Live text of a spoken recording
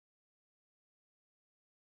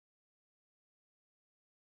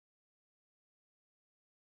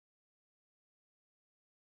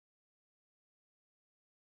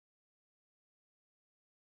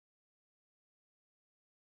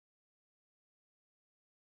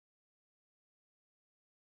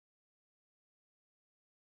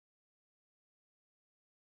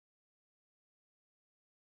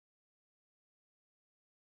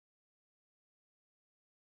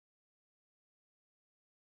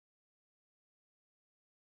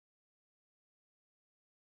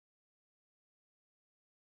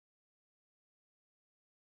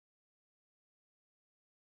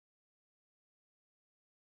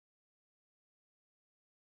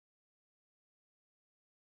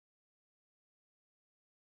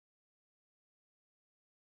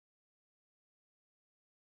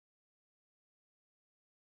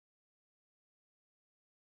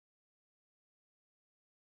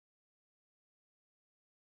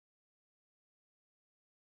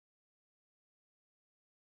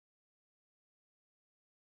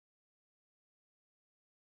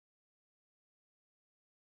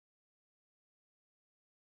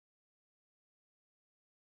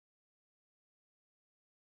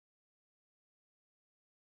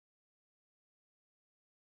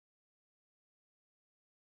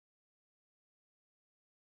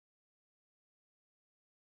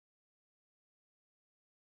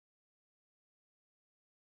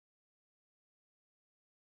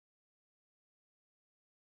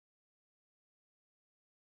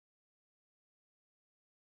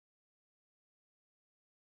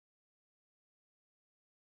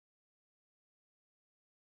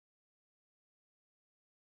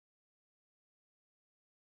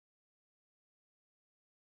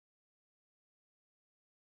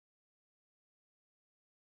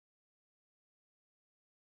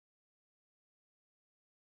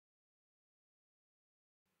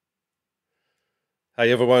Hi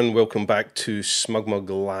everyone, welcome back to SmugMug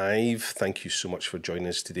Live. Thank you so much for joining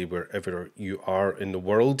us today wherever you are in the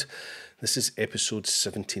world. This is episode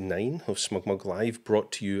 79 of SmugMug Live,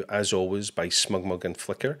 brought to you as always by SmugMug and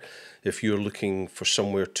Flickr. If you're looking for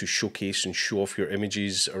somewhere to showcase and show off your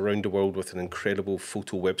images around the world with an incredible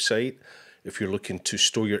photo website, if you're looking to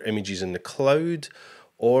store your images in the cloud,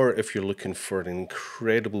 or if you're looking for an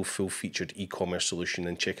incredible full-featured e-commerce solution,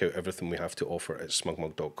 then check out everything we have to offer at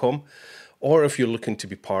smugmug.com. Or if you're looking to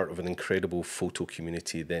be part of an incredible photo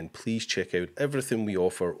community, then please check out everything we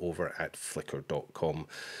offer over at flickr.com.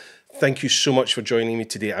 Thank you so much for joining me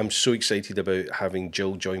today. I'm so excited about having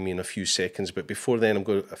Jill join me in a few seconds, but before then, I've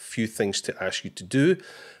got a few things to ask you to do.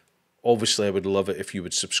 Obviously, I would love it if you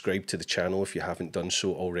would subscribe to the channel if you haven't done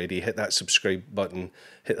so already. Hit that subscribe button,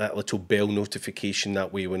 hit that little bell notification.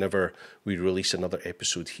 That way, whenever we release another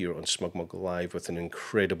episode here on SmugMug Live with an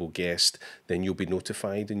incredible guest, then you'll be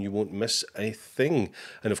notified and you won't miss a thing.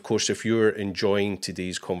 And of course, if you're enjoying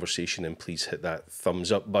today's conversation, then please hit that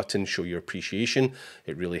thumbs up button, show your appreciation.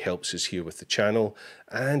 It really helps us here with the channel.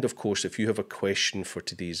 And of course, if you have a question for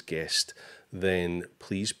today's guest, then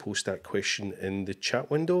please post that question in the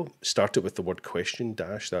chat window. Start it with the word question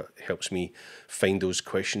dash. That helps me find those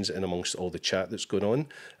questions in amongst all the chat that's going on.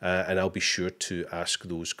 And I'll be sure to ask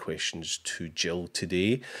those questions to Jill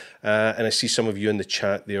today. And I see some of you in the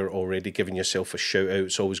chat there already giving yourself a shout out.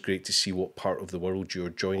 It's always great to see what part of the world you're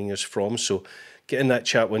joining us from. So get in that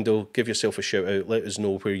chat window, give yourself a shout out, let us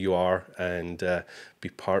know where you are, and be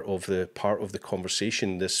part of the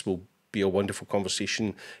conversation. This will be a wonderful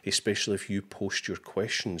conversation, especially if you post your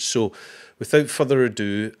questions. So without further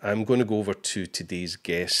ado, I'm going to go over to today's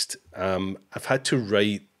guest. I've had to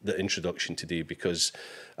write the introduction today because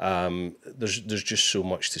there's just so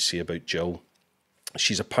much to say about Jill.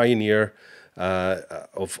 She's a pioneer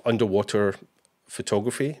of underwater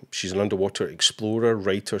photography. She's an underwater explorer,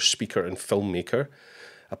 writer, speaker, and filmmaker.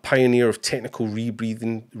 A pioneer of technical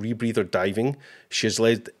rebreather diving. She has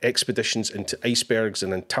led expeditions into icebergs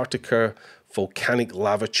in Antarctica, volcanic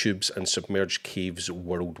lava tubes, and submerged caves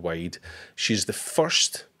worldwide. She is the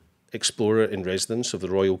first explorer in residence of the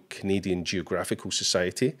Royal Canadian Geographical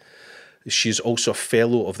Society. She is also a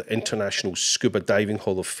fellow of the International Scuba Diving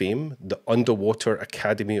Hall of Fame, the Underwater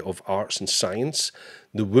Academy of Arts and Science,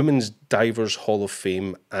 the Women's Divers Hall of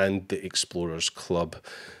Fame, and the Explorers Club.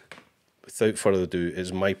 Without further ado,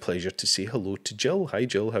 it's my pleasure to say hello to Jill. Hi,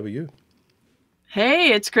 Jill. How are you?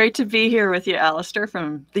 Hey, it's great to be here with you, Alastair,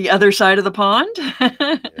 from the other side of the pond. Yeah,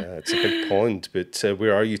 it's a big pond, but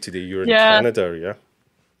where are you today? You're in Canada, yeah?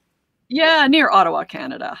 Yeah, near Ottawa,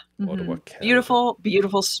 Canada. Ottawa, Canada. Beautiful,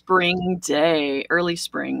 beautiful spring day, early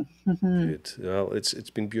spring. Good. Well, it's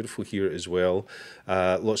been beautiful here as well.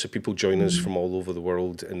 Lots of people join us from all over the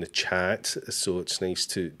world in the chat, so it's nice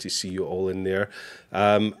to see you all in there.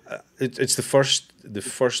 It's the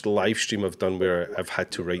first live stream I've done where I've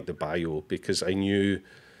had to write the bio because I knew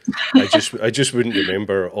I just wouldn't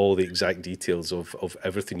remember all the exact details of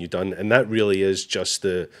everything you've done, and that really is just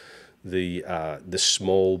the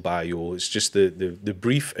small bio. It's just the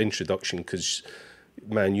brief introduction because,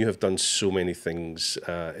 man, you have done so many things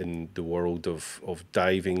in the world of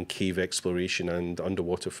diving, cave exploration, and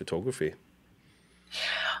underwater photography.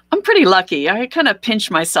 I'm pretty lucky. I kind of pinch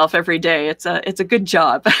myself every day. It's a good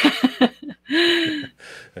job.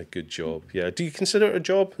 A good job, yeah. Do you consider it a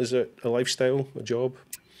job? Is it a lifestyle, a job?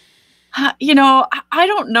 You know, I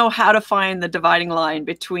don't know how to find the dividing line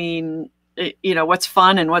between what's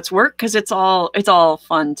fun and what's work, because it's all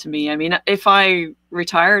fun to me. I mean, if I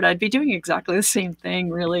retired, I'd be doing exactly the same thing,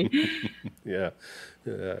 really. Yeah.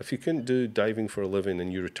 If you couldn't do diving for a living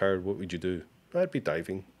and you retired, what would you do? I'd be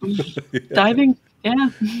diving. Diving, yeah.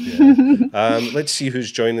 Let's see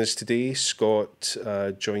who's joining us today. Scott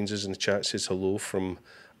joins us in the chat, says hello from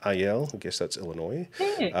IL. I guess that's Illinois.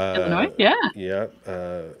 Hey, Illinois, yeah. Yeah.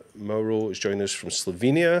 Mauro is joining us from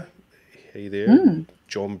Slovenia. Hey there.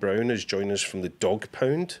 John Brown is joining us from the Dog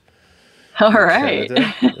Pound. All right.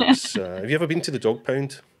 Have you ever been to the Dog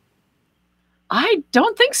Pound? I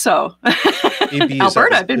don't think so. AB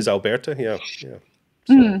Alberta. is Alberta, yeah.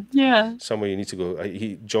 So yeah. Somewhere you need to go.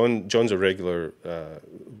 John's a regular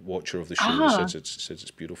watcher of the show. Says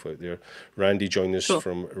it's beautiful out there. Randy joined us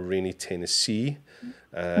from rainy Tennessee.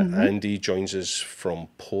 Andy joins us from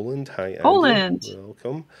Poland. Hi, Andy. Poland.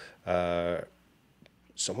 Welcome.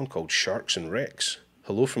 Someone called Sharks and Wrecks.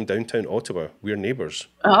 Hello from downtown Ottawa. We're neighbours.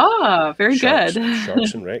 Ah, very good.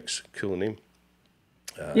 Sharks and Wrecks. Cool name.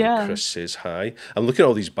 Chris says hi. I'm looking at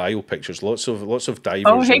all these bio pictures. Lots of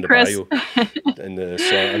divers in the Chris. bio.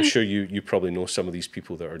 So I'm sure you probably know some of these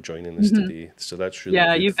people that are joining us today. So that's really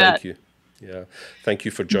good. You Thank bet. you. Yeah. Thank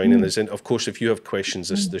you for joining us. And of course, if you have questions,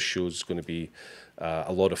 this show is going to be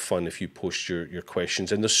a lot of fun if you post your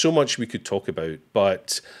questions. And there's so much we could talk about,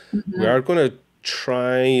 but we are going to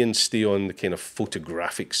try and stay on the kind of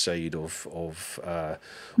photographic side of all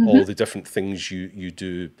the different things you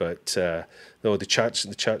do. But no, the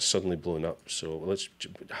chat's suddenly blown up. So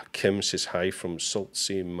Kim says hi from Sault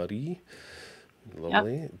Ste. Marie.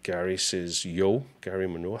 Lovely. Yep. Gary says, yo, Gary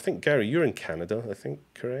Monroe. I think, Gary, you're in Canada, I think,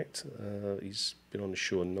 correct? He's been on the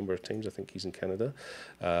show a number of times. I think he's in Canada.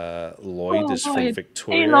 Lloyd is from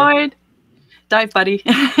Victoria. Hey, Lloyd. Dive buddy.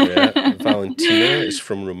 Yeah. Valentina is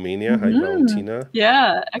from Romania. Hi, Valentina.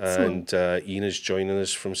 Yeah, excellent. And Ian is joining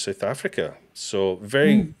us from South Africa. So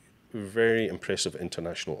very impressive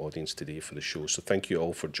international audience today for the show. So thank you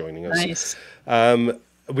all for joining us. Nice.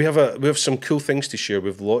 We have some cool things to share. We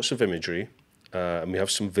have lots of imagery. And we have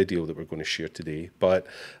some video that we're going to share today. But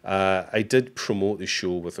I did promote the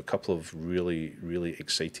show with a couple of really, really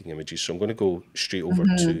exciting images. So I'm going to go straight over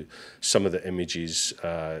to some of the images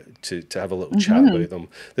to have a little chat about them.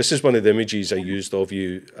 This is one of the images I used of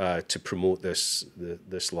you to promote this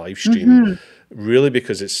live stream, really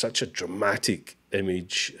because it's such a dramatic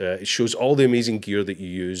image. It shows all the amazing gear that you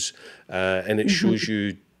use, and it shows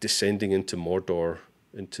you descending into Mordor,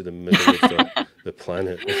 into the middle of the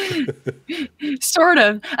planet. Sort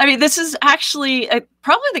of. I mean, this is actually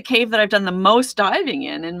probably the cave that I've done the most diving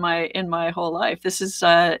in my whole life. This is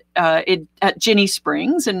at Ginny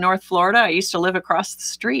Springs in North Florida. I used to live across the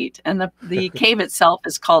street, and the cave itself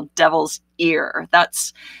is called Devil's Ear.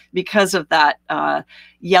 That's because of that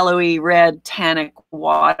yellowy red tannic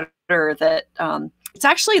water that it's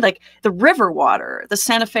actually like the river water. The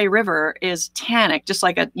Santa Fe River is tannic, just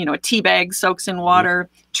like a tea bag soaks in water.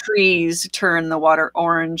 Trees turn the water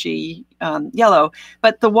orangey yellow,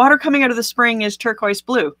 but the water coming out of the spring is turquoise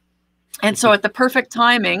blue. And so at the perfect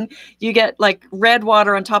timing, you get like red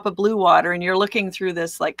water on top of blue water, and you're looking through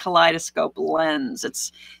this like kaleidoscope lens.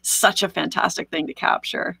 It's such a fantastic thing to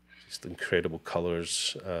capture. Just incredible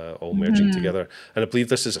colors all merging together. And I believe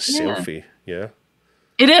this is a selfie. Yeah.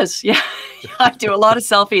 It is, yeah. I do a lot of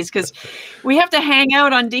selfies because we have to hang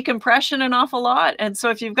out on decompression an awful lot. And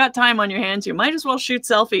so if you've got time on your hands, you might as well shoot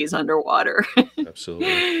selfies underwater.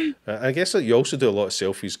 Absolutely. I guess that you also do a lot of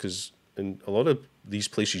selfies because in a lot of these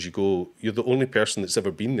places you go, you're the only person that's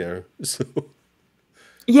ever been there. So.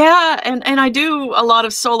 Yeah, and I do a lot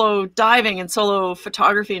of solo diving and solo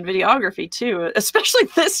photography and videography too, especially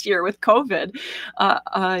this year with COVID.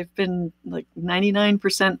 I've been like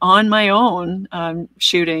 99% on my own,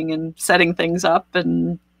 shooting and setting things up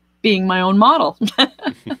and being my own model.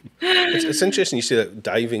 It's interesting you say that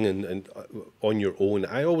diving and on your own.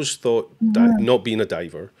 I always thought, not being a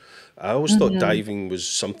diver, I always thought diving was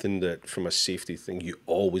something that from a safety thing, you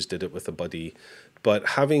always did it with a buddy. But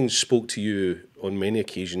having spoke to you on many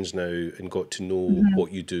occasions now and got to know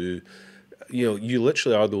what you do, you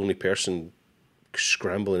literally are the only person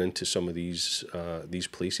scrambling into some of these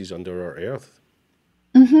places under our earth.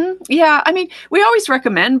 Yeah, I mean, we always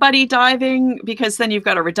recommend buddy diving because then you've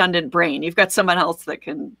got a redundant brain. You've got someone else that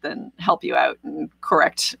can then help you out and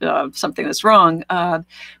correct something that's wrong.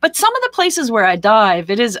 But some of the places where I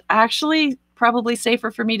dive, it is actually probably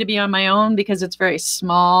safer for me to be on my own because it's very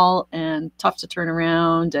small and tough to turn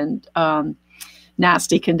around and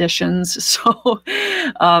nasty conditions. So,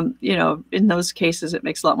 in those cases, it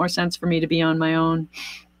makes a lot more sense for me to be on my own.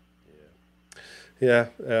 Yeah,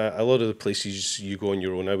 a lot of the places you go on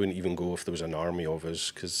your own, I wouldn't even go if there was an army of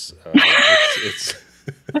us because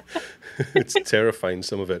it's terrifying,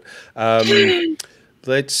 some of it.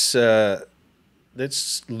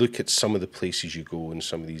 Let's look at some of the places you go in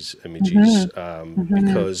some of these images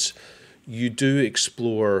because you do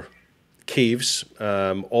explore caves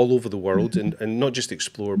all over the world and not just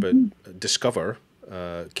explore but discover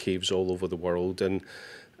caves all over the world. And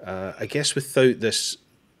I guess without this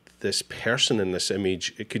person in this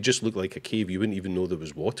image, it could just look like a cave. You wouldn't even know there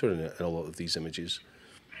was water in it in a lot of these images.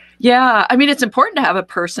 Yeah, I mean, it's important to have a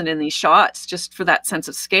person in these shots just for that sense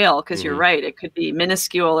of scale, because you're right, it could be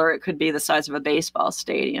minuscule or it could be the size of a baseball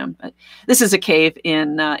stadium. But this is a cave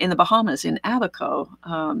in the Bahamas, in Abaco,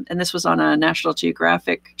 and this was on a National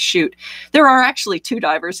Geographic shoot. There are actually two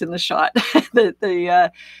divers in the shot.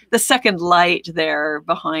 The second light there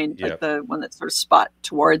behind, like the one that's sort of spot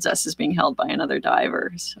towards us, is being held by another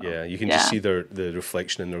diver. So, yeah, you can just see the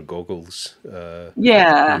reflection in their goggles. You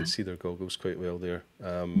can see their goggles quite well there.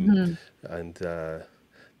 And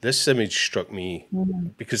this image struck me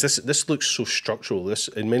because this looks so structural. This,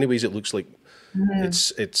 in many ways, it looks like Mhm.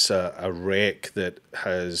 it's a wreck that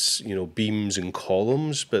has, you know, beams and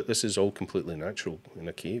columns, but this is all completely natural in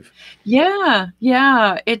a cave. Yeah,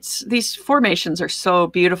 yeah. It's these formations are so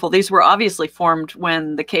beautiful. These were obviously formed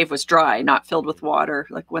when the cave was dry, not filled with water,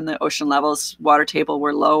 like when the ocean levels, water table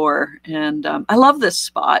were lower. And I love this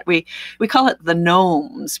spot. We call it the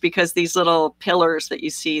gnomes because these little pillars that you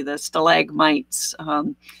see, the stalagmites,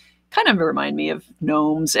 kind of remind me of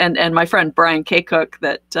gnomes. And my friend Brian K. Cook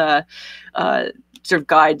that sort of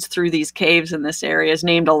guides through these caves in this area has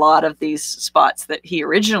named a lot of these spots that he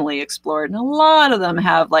originally explored, and a lot of them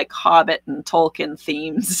have like Hobbit and Tolkien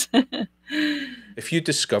themes. If you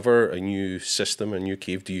discover a new system, a new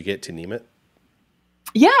cave, do you get to name it?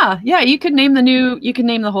 Yeah, yeah, you can name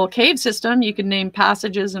the whole cave system. You can name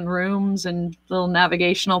passages and rooms and little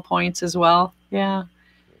navigational points as well. Yeah.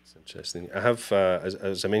 That's interesting. I have,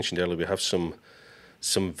 as I mentioned earlier, we have some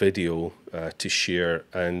video to share,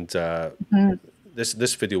 and Mhm.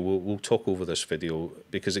 this video we'll talk over this video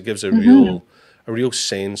because it gives Mhm. a real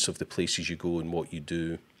sense of the places you go and what you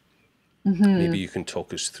do. Maybe Mhm. you can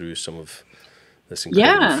talk us through some of this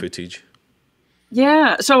incredible Yeah. footage.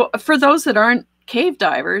 Yeah. So for those that aren't cave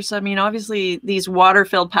divers, I mean, obviously these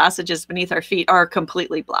water-filled passages beneath our feet are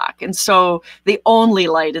completely black. And so the only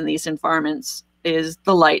light in these environments is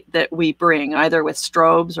the light that we bring, either with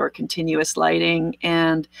strobes or continuous lighting.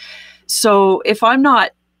 And so if I'm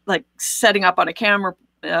not like setting up on a camera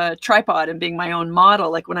tripod and being my own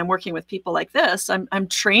model, like when I'm working with people like this, I'm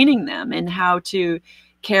training them in how to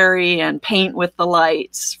carry and paint with the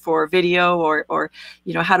lights for video, or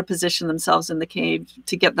you know, how to position themselves in the cave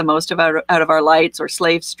to get the most out of our lights or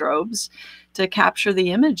slave strobes to capture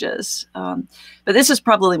the images. But this is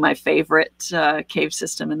probably my favorite cave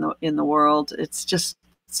system in the world. It's just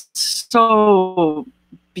so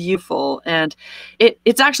beautiful, and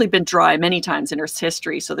it's actually been dry many times in Earth's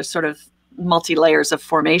history. So there's sort of multi layers of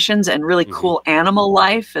formations and really Hmm. cool animal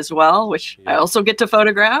life as well, which I Yeah. also get to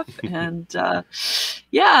photograph. And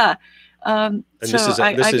yeah, And so this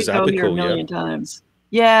I is could go here a apical, yeah. million times.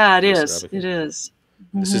 Yeah, it This is is. It apical. is.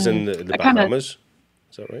 This is in the I kind of Bahamas.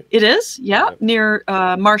 Is that right? it is, yeah, Yeah. near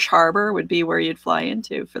Marsh Harbor would be where you'd fly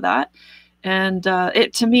into for that. And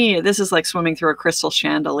it to me, this is like swimming through a crystal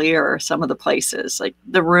chandelier. Some of the places, like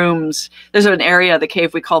the rooms, there's an area of the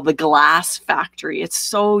cave we call the glass factory. It's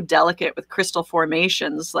so delicate with crystal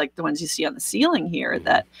formations, like the ones you see on the ceiling here, Hmm.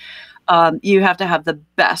 that you have to have the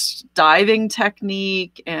best diving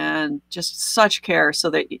technique and just such care so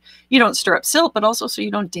that you don't stir up silt, but also so you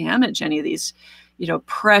don't damage any of these, you know,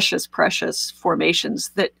 precious formations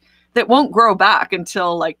that won't grow back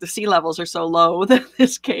until like the sea levels are so low that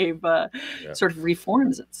this cave Yeah. sort of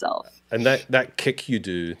reforms itself. And that kick you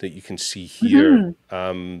do that you can see here,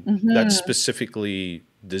 Hmm. that's Hmm. specifically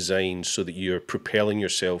designed so that you're propelling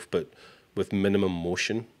yourself, but with minimum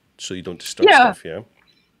motion, so you don't disturb Yeah. stuff. Yeah.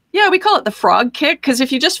 Yeah, we call it the frog kick because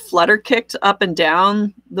if you just flutter kicked up and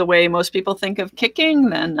down the way most people think of kicking,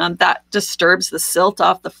 then that disturbs the silt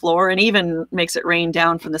off the floor and even makes it rain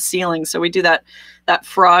down from the ceiling. So we do that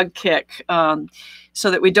frog kick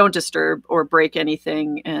so that we don't disturb or break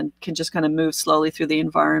anything and can just kind of move slowly through the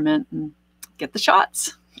environment and get the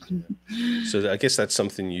shots. So I guess that's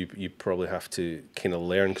something you probably have to kind of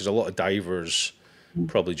learn, because a lot of divers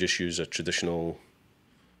probably just use a traditional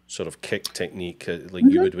sort of kick technique like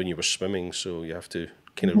you would when you were swimming. So you have to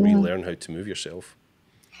kind of relearn how to move yourself.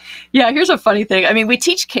 Yeah, here's a funny thing. I mean, we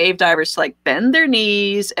teach cave divers to like bend their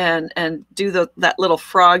knees and do that little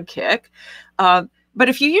frog kick. But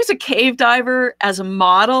if you use a cave diver as a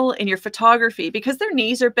model in your photography, because their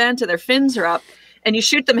knees are bent and their fins are up, and you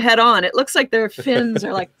shoot them head on, it looks like their fins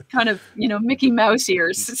are like kind of, you know, Mickey Mouse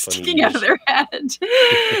ears sticking out of their head.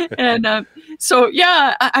 And so,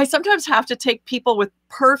 yeah, I sometimes have to take people with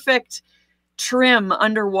perfect trim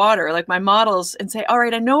underwater, like my models, and say, all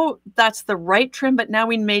right, I know that's the right trim, but now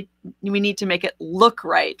we need to make it look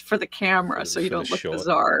right for the camera so you for the don't look shot.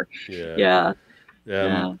 bizarre. Yeah. Yeah.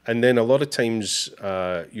 Yeah. And then a lot of times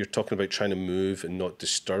you're talking about trying to move and not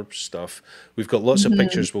disturb stuff. We've got lots of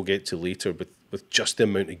pictures we'll get to later with just the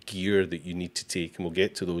amount of gear that you need to take, and we'll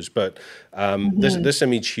get to those. But this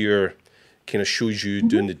image here kind of shows you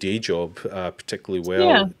doing the day job particularly well.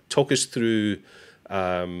 Yeah. Talk us through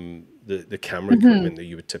the camera equipment that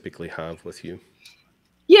you would typically have with you.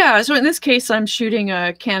 Yeah, so in this case, I'm shooting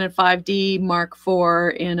a Canon 5D Mark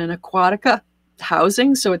IV in an Aquatica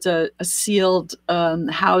housing. So it's a sealed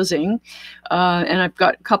housing. And I've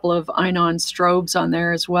got a couple of Inon strobes on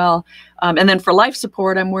there as well. And then for life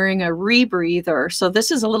support, I'm wearing a rebreather. So this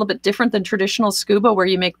is a little bit different than traditional scuba where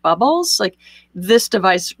you make bubbles. Like this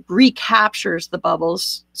device recaptures the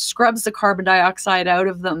bubbles, scrubs the carbon dioxide out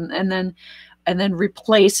of them, and then and then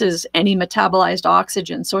replaces any metabolized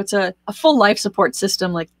oxygen. So it's a full life support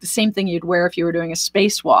system, like the same thing you'd wear if you were doing a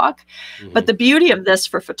spacewalk. But the beauty of this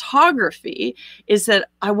for photography is that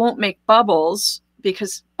I won't make bubbles,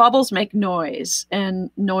 because bubbles make noise,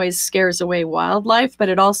 and noise scares away wildlife, but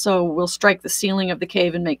it also will strike the ceiling of the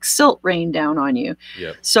cave and make silt rain down on you.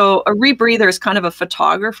 Yep. So a rebreather is kind of a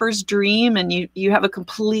photographer's dream, and you have a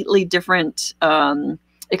completely different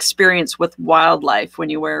experience with wildlife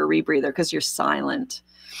when you wear a rebreather, because you're silent.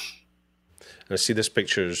 I see this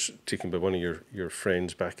picture is taken by one of your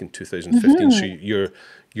friends back in 2015. So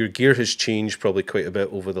your gear has changed probably quite a bit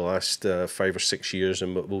over the last 5 or 6 years,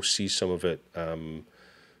 and we'll see some of it, some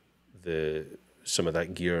of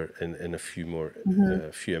that gear in a few more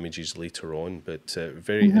few images later on. But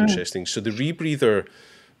very interesting. So the rebreather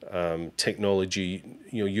technology,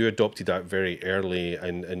 you adopted that very early,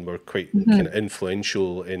 and were quite kind of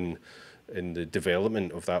influential in the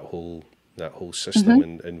development of that whole system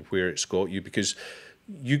and where it's got you, because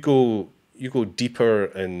you go deeper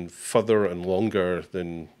and further and longer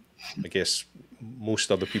than I guess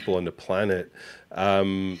most other people on the planet.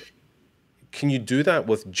 Can you do that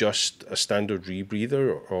with just a standard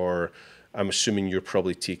rebreather, or I'm assuming you're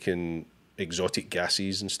probably taking exotic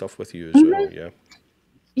gases and stuff with you as well? Yeah.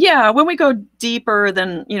 Yeah, when we go deeper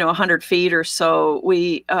than 100 feet or so,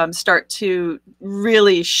 we start to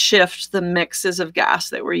really shift the mixes of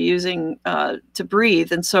gas that we're using to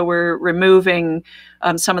breathe. And so we're removing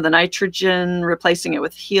some of the nitrogen, replacing it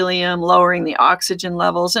with helium, lowering the oxygen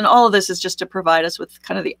levels. And all of this is just to provide us with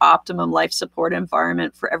kind of the optimum life support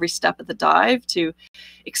environment for every step of the dive, to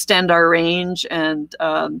extend our range and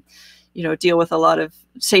deal with a lot of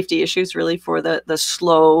safety issues, really, for the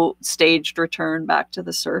slow staged return back to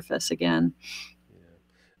the surface again. Yeah.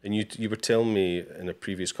 And you were telling me in a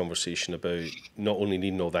previous conversation about not only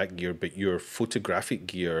needing all that gear, but your photographic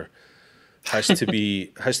gear has to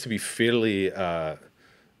be fairly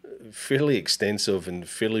extensive and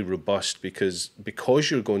fairly robust, because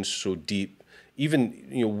you're going so deep, even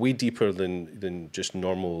way deeper than just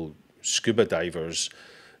normal scuba divers.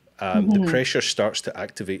 The pressure starts to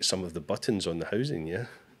activate some of the buttons on the housing, yeah?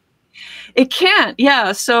 It can't,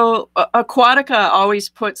 yeah. So Aquatica always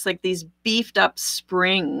puts like these beefed up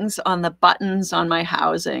springs on the buttons on my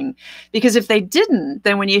housing, because if they didn't,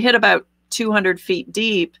 then when you hit about 200 feet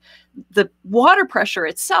deep, the water pressure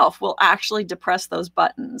itself will actually depress those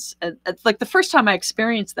buttons. And it's like the first time I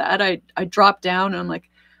experienced that, I dropped down and I'm like,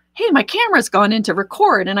 hey, my camera's gone into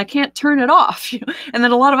record and I can't turn it off. And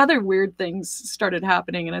then a lot of other weird things started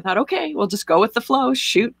happening. And I thought, okay, we'll just go with the flow,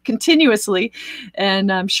 shoot continuously.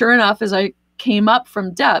 And sure enough, as I came up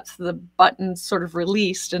from depth, the buttons sort of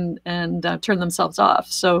released and turned themselves off.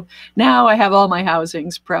 So now I have all my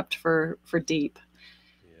housings prepped for deep.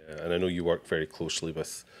 Yeah, and I know you work very closely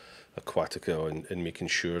with Aquatica and making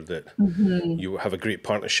sure that you have a great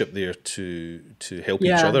partnership there to help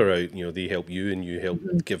each other out. They help you and you help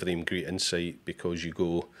give them great insight, because you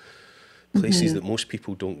go places that most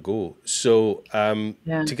people don't go. So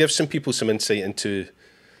to give some people some insight into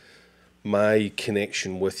my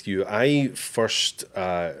connection with you, I first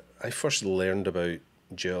learned about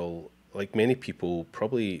Jill, like many people,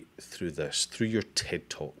 probably through your TED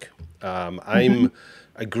Talk. I'm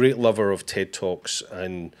a great lover of TED Talks,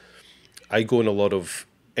 and I go on a lot of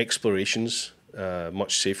explorations,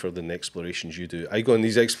 much safer than the explorations you do. I go on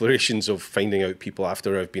these explorations of finding out people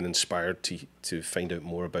after I've been inspired to find out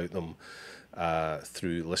more about them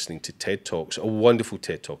through listening to TED Talks. A wonderful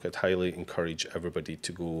TED Talk. I'd highly encourage everybody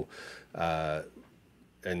to go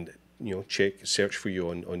and search for you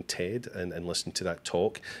on TED and listen to that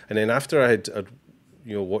talk. And then after I'd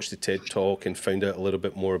watched the TED Talk and found out a little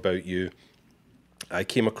bit more about you, I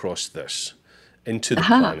came across this, Into the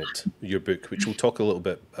Planet, your book, which we'll talk a little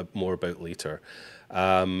bit more about later.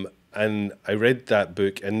 And I read that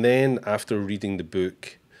book, and then after reading the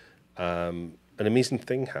book, an amazing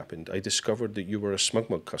thing happened. I discovered that you were a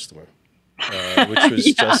SmugMug customer, which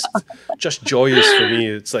was just joyous for me.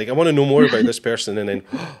 It's like, I want to know more about this person, and then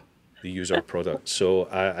they use our product. So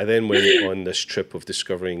I then went on this trip of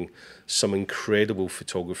discovering some incredible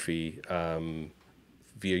photography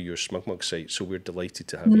via your SmugMug site. So we're delighted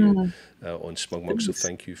to have you on SmugMug. So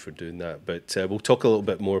thank you for doing that. But we'll talk a little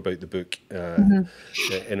bit more about the book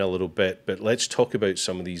in a little bit. But let's talk about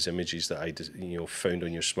some of these images that I found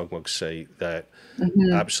on your SmugMug site that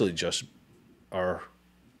absolutely just are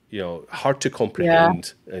hard to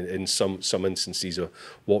comprehend in some instances of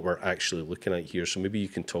what we're actually looking at here. So maybe you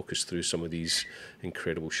can talk us through some of these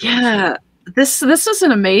incredible shots. Yeah. This is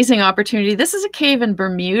an amazing opportunity. This is a cave in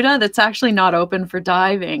Bermuda that's actually not open for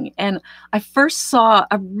diving. And I first saw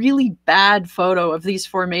a really bad photo of these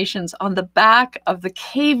formations on the back of the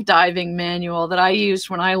cave diving manual that I used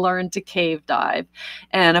when I learned to cave dive.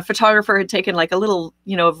 And a photographer had taken like a little,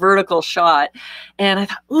 vertical shot. And I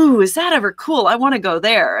thought, ooh, is that ever cool? I want to go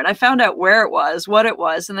there. And I found out where it was, what it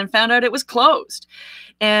was, and then found out it was closed.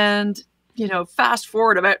 And fast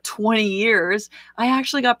forward about 20 years, I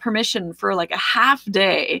actually got permission for like a half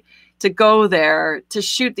day to go there to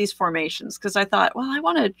shoot these formations, because I thought, well, I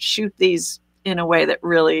want to shoot these in a way that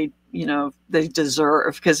really, they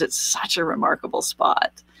deserve, because it's such a remarkable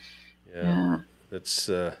spot. Yeah. That's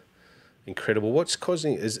incredible. What's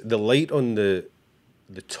causing, is the light on the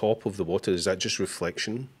top of the water, is that just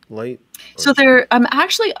reflection light? So I'm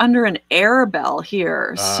actually under an air bell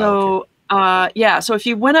here. Okay. So if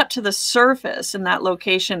you went up to the surface in that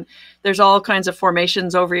location, there's all kinds of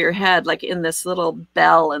formations over your head, like in this little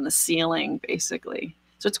bell in the ceiling, basically.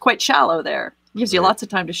 So it's quite shallow there. It gives you lots of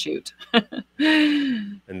time to shoot.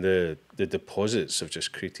 And the deposits have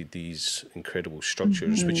just created these incredible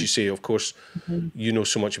structures, which you say, of course, you know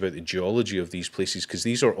so much about the geology of these places, because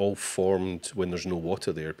these are all formed when there's no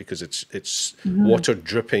water there, because it's water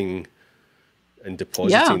dripping and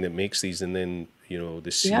depositing that makes these, and then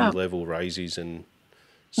the sea level rises, and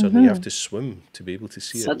suddenly you have to swim to be able to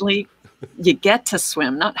see Suddenly you get to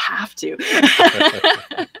swim, not have to.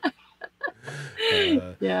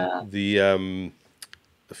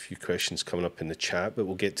 A few questions coming up in the chat, but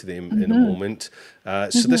we'll get to them in a moment.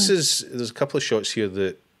 So there's a couple of shots here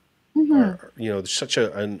that are, there's such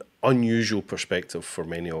an unusual perspective for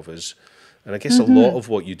many of us. And I guess a lot of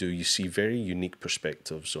what you do, you see very unique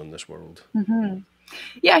perspectives on this world.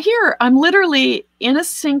 Yeah, here I'm literally in a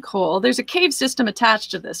sinkhole. There's a cave system attached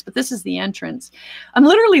to this, but this is the entrance. I'm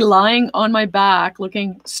literally lying on my back,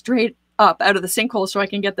 looking straight up out of the sinkhole so I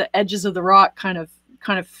can get the edges of the rock kind of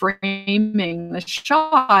framing the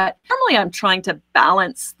shot. Normally I'm trying to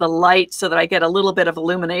balance the light so that I get a little bit of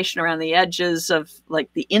illumination around the edges of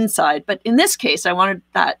like the inside. But in this case, I wanted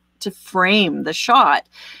that to frame the shot.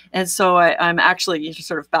 And so I'm actually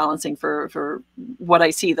sort of balancing for what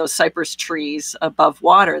I see, those cypress trees above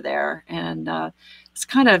water there. And it's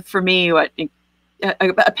kind of, for me, a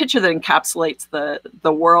picture that encapsulates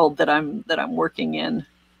the world that I'm working in.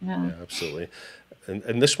 Yeah, absolutely.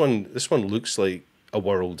 And this one looks like a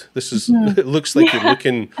world. This is it looks like you're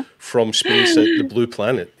looking from space at the blue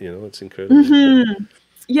planet. It's incredible.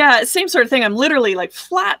 Yeah, same sort of thing. I'm literally like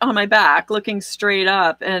flat on my back looking straight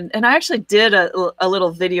up. And I actually did a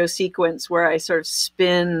little video sequence where I sort of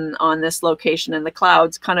spin on this location, and the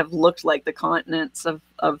clouds kind of looked like the continents of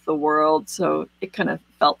the world. So it kind of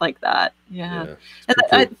felt like that. Yeah.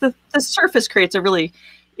 And cool. The surface creates a really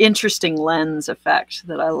interesting lens effect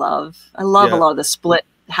that I love. I love a lot of the split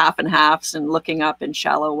half and halves and looking up in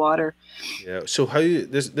shallow water. Yeah. So how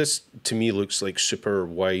this to me looks like super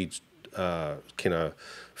wide, kind of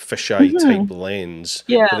fisheye type lens.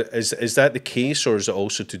 Yeah. But is that the case, or is it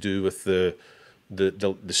also to do with the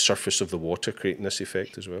surface of the water creating this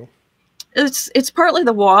effect as well? It's partly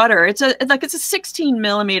the water. It's a 16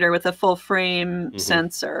 millimeter with a full frame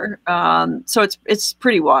sensor. So it's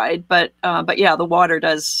pretty wide, but yeah, the water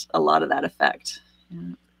does a lot of that effect.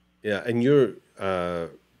 Yeah. And you're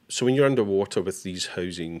so when you're underwater with these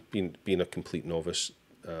housing, being a complete novice,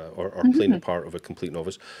 or playing a part of a complete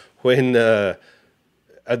novice, when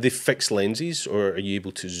are they fixed lenses, or are you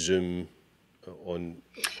able to zoom on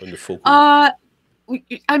the focal?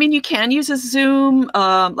 I mean, you can use a zoom.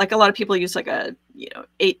 Like a lot of people use like a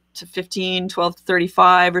 8 to 15, 12 to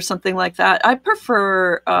 35 or something like that. I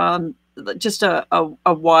prefer just a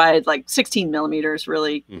wide, like 16 millimeters,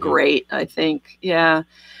 really great, I think. Yeah.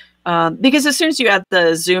 Because as soon as you add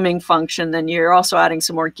the zooming function, then you're also adding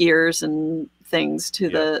some more gears and things to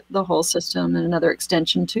the whole system, and another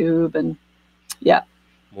extension tube, and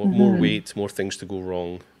more weight, more things to go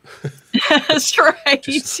wrong. That's right.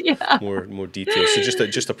 Just more details. So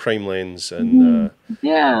just a prime lens, and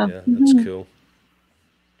that's cool.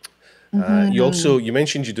 You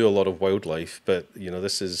mentioned you do a lot of wildlife, but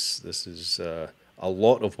this is a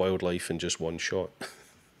lot of wildlife in just one shot.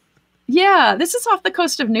 Yeah, this is off the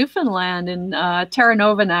coast of Newfoundland in Terra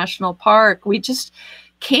Nova National Park. We just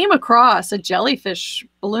came across a jellyfish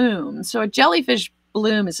bloom. So a jellyfish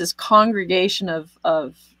bloom is this congregation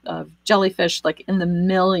of jellyfish, like in the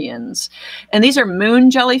millions. And these are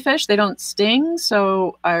moon jellyfish. They don't sting.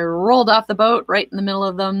 So I rolled off the boat right in the middle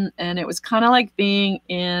of them. And it was kind of like being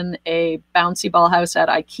in a bouncy ball house at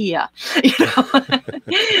IKEA,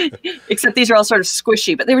 except these are all sort of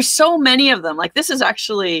squishy. But there were so many of them. Like, this is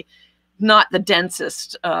actually not the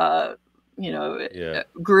densest Yeah.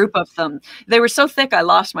 group of them. They were so thick, I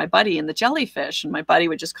lost my buddy in the jellyfish, and my buddy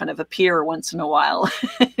would just kind of appear once in a while.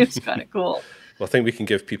 It was kind of cool. Well, I think we can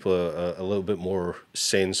give people a little bit more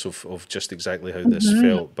sense of just exactly how this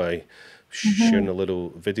felt by sharing a little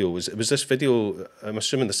video. Was this video? I'm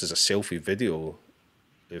assuming this is a selfie video.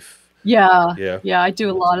 Yeah, I do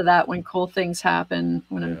a lot of that when cool things happen,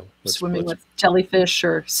 when I'm swimming with jellyfish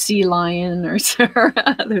or sea lion or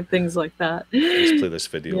other things like that. Let's play this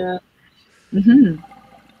video. Yeah.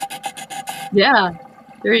 Yeah,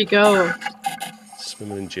 there you go.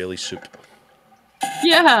 Swimming in jelly soup.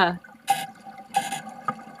 Yeah.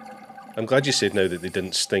 I'm glad you said now that they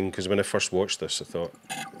didn't sting, because when I first watched this, I thought,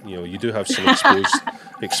 you do have some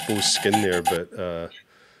exposed skin there, but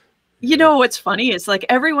you know what's funny is, like,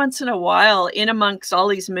 every once in a while, in amongst all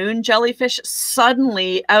these moon jellyfish,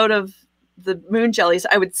 suddenly out of the moon jellies,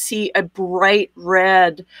 I would see a bright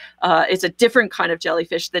red. It's a different kind of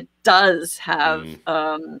jellyfish that does have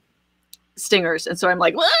stingers, and so I'm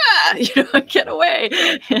like, get away.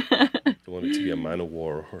 Don't want it to be a man of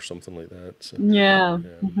war or something like that. So, yeah.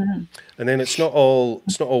 And then it's not all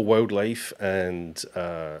wildlife and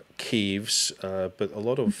caves, but a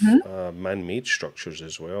lot of man-made structures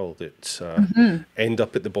as well that end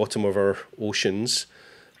up at the bottom of our oceans.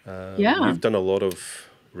 You've done a lot of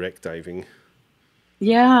wreck diving.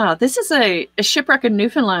 Yeah, this is a shipwreck in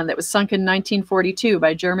Newfoundland that was sunk in 1942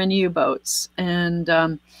 by German U-boats, and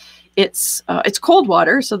it's cold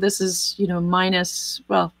water, so this is minus,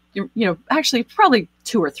 well, actually probably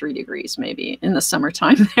 2 or 3 degrees maybe in the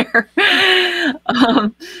summertime there.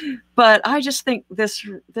 But I just think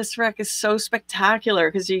this wreck is so spectacular,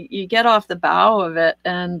 because you get off the bow of it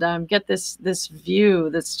and get this view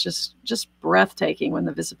that's just breathtaking when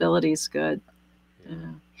the visibility is good.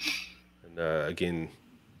 Yeah. And again,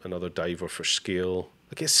 another diver for scale.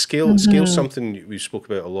 I guess scale's something we spoke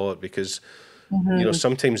about a lot, because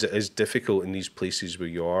sometimes it is difficult in these places where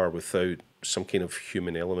you are without some kind of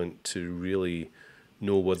human element to really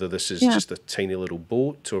know whether this is just a tiny little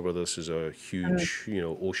boat or whether this is a huge,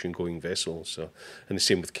 ocean-going vessel. So, and the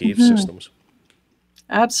same with cave systems.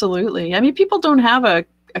 Absolutely. I mean, people don't have a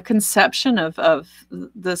conception of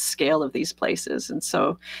the scale of these places, and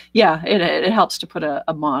so it helps to put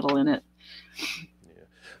a model in it.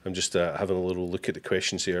 I'm just having a little look at the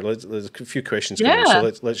questions here. There's a few questions coming,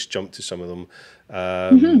 so let's jump to some of them.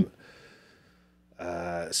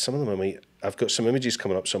 Some of them I've got some images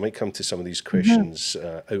coming up, so I might come to some of these questions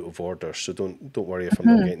out of order. So don't worry if I'm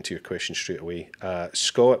not getting to your question straight away.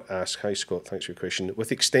 Scott asks, hi Scott, thanks for your question.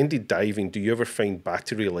 With extended diving, do you ever find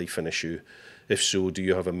battery life an issue? If so, do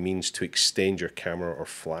you have a means to extend your camera or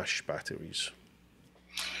flash batteries?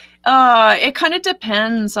 It kind of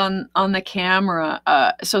depends on the camera.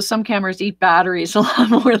 So some cameras eat batteries a lot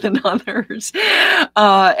more than others.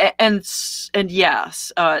 And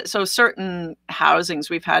yes, so certain housings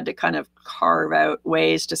we've had to kind of carve out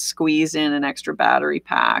ways to squeeze in an extra battery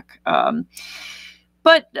pack.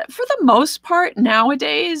 But for the most part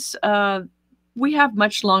nowadays, we have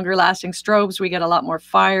much longer lasting strobes. We get a lot more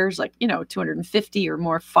fires, like, 250 or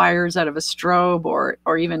more fires out of a strobe,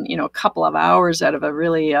 or even, a couple of hours out of a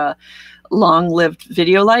really long-lived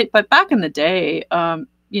video light. But back in the day,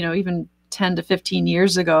 even 10 to 15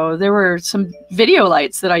 years ago, there were some video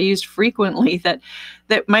lights that I used frequently that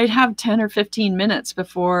might have 10 or 15 minutes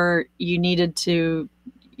before you needed to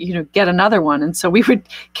get another one. And so we would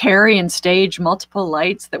carry and stage multiple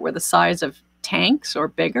lights that were the size of tanks or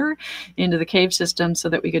bigger into the cave system, so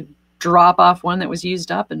that we could drop off one that was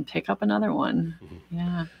used up and pick up another one.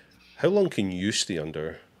 Yeah. How long can you stay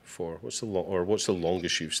under for? What's the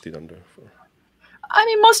longest you've stayed under for? I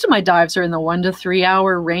mean, most of my dives are in the 1 to 3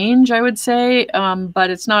 hour range, I would say.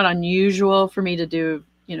 But it's not unusual for me to do,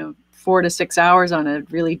 4 to 6 hours on a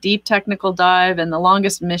really deep technical dive. And the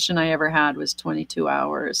longest mission I ever had was 22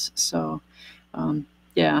 hours. So,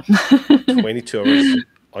 yeah. 22 hours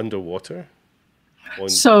underwater?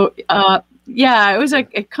 So, it was a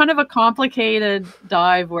kind of a complicated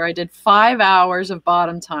dive where I did 5 hours of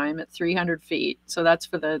bottom time at 300 feet. So that's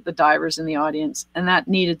for the divers in the audience. And that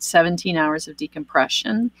needed 17 hours of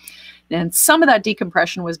decompression. And some of that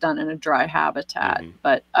decompression was done in a dry habitat,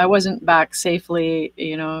 but I wasn't back safely,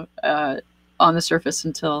 on the surface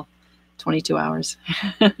until 22 hours.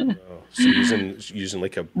 So using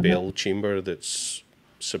like a bell chamber that's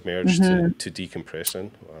submerged to decompress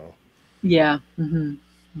in. Wow. Yeah.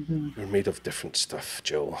 You're made of different stuff,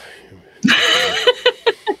 Jill.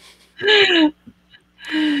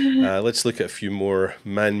 Let's look at a few more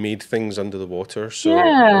man-made things under the water. So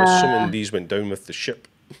I'm assuming these went down with the ship.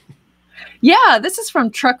 Yeah, this is from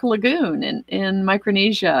Truk Lagoon in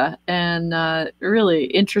Micronesia, and really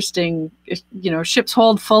interesting. You know, ships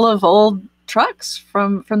hold full of old trucks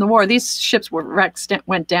from the war. These ships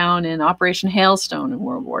went down in Operation Hailstone in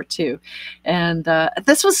World War II, and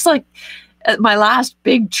this was like my last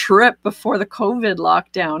big trip before the COVID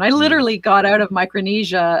lockdown. I literally got out of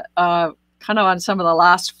Micronesia kind of on some of the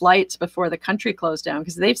last flights before the country closed down,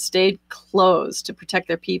 because they've stayed closed to protect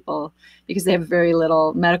their people because they have very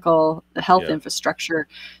little medical health infrastructure.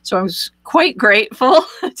 So I was quite grateful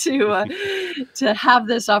to have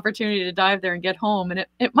this opportunity to dive there and get home. And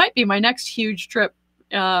it might be my next huge trip,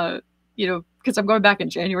 you know, because I'm going back in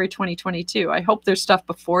January 2022. I hope there's stuff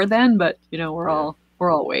before then, but you know, we're all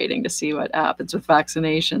waiting to see what happens with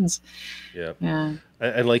vaccinations. Yeah.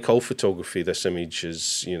 And like all photography, this image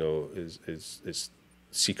is, you know, is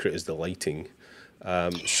secret is the lighting.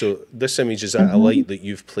 So this image, is that a light that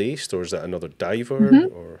you've placed, or is that another diver?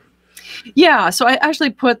 Or yeah, so I actually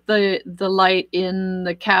put the light in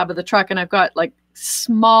the cab of the truck, and I've got like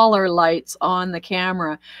smaller lights on the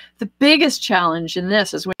camera. The biggest challenge in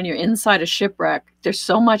this is when you're inside a shipwreck, there's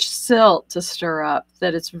so much silt to stir up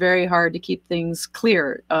that it's very hard to keep things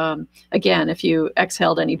clear. Again, if you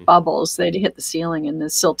exhaled any bubbles, they'd hit the ceiling and the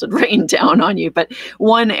silt would rain down on you. But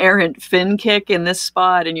one errant fin kick in this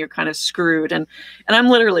spot and you're kind of screwed. And I'm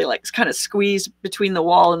literally like kind of squeezed between the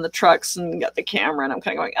wall and the trucks and got the camera, and I'm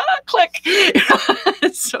kind of going,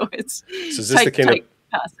 click. So is this tight, the kind of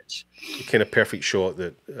passage. Kind of perfect shot,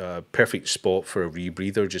 that perfect spot for a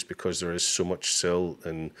rebreather, just because there is so much silt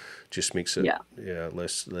and just makes it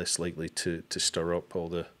less likely to stir up all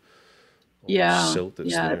the silt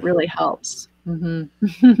that's there. It really helps. You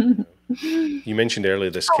mentioned earlier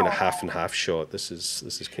this kind of half and half shot. This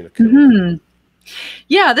is kind of cool.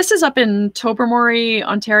 Yeah, this is up in Tobermory,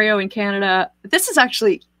 Ontario in Canada. This is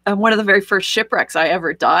actually one of the very first shipwrecks I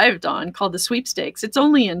ever dived on, called the Sweepstakes. It's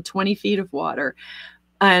only in 20 feet of water.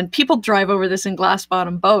 And people drive over this in glass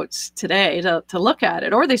bottom boats today to look at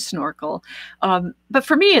it, or they snorkel. But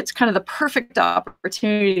for me, it's kind of the perfect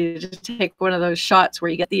opportunity to take one of those shots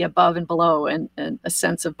where you get the above and below and a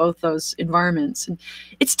sense of both those environments. And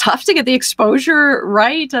it's tough to get the exposure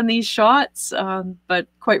right on these shots, but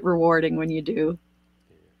quite rewarding when you do.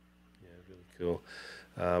 Yeah, really cool.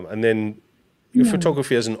 And then your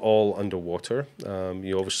photography isn't all underwater.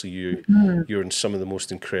 You obviously, you're in some of the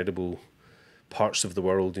most incredible parts of the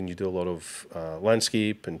world, and you do a lot of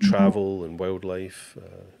landscape and travel and wildlife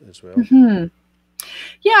as well.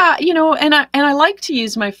 Yeah, you know, and I like to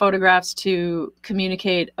use my photographs to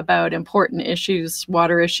communicate about important issues,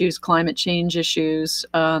 water issues, climate change issues.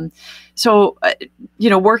 So,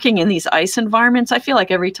 you know, working in these ice environments, I feel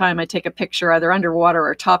like every time I take a picture, either underwater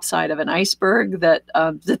or topside of an iceberg, that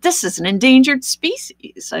this is an endangered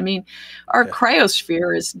species. I mean, our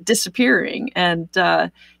cryosphere is disappearing. And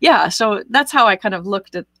so that's how I kind of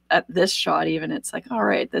looked at this shot. Even it's like, all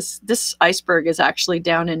right, this iceberg is actually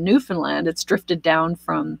down in Newfoundland. It's drifted down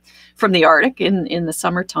from the Arctic in the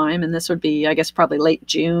summertime, and this would be, I guess, probably late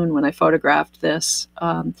June when I photographed this.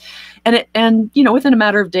 And you know, within a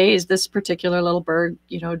matter of days, this particular little bird,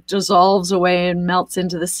 you know, dissolves away and melts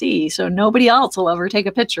into the sea. So nobody else will ever take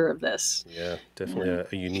a picture of this. Yeah, definitely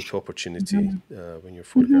a unique opportunity when you're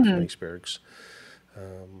photographing icebergs.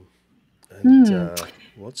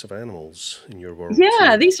 Lots of animals in your world.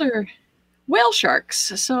 Yeah, these are whale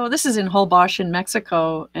sharks. So this is in Holbox in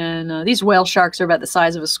Mexico, and these whale sharks are about the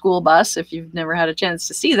size of a school bus if you've never had a chance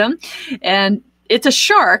to see them. And it's a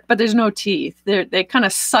shark, but there's no teeth. They kind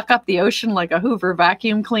of suck up the ocean like a Hoover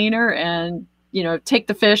vacuum cleaner, and you know, take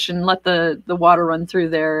the fish and let the water run through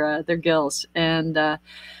their gills. And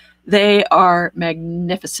they are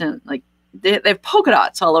magnificent. Like they have polka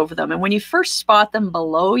dots all over them. And when you first spot them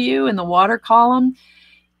below you in the water column,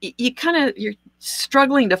 you're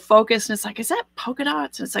struggling to focus, and it's like, is that polka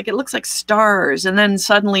dots? And it's like, it looks like stars. And then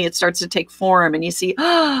suddenly it starts to take form, and you see,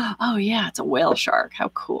 oh yeah, it's a whale shark. How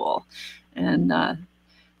cool. And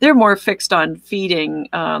they're more fixed on feeding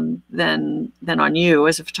than on you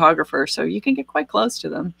as a photographer, so you can get quite close to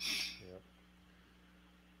them. Yeah.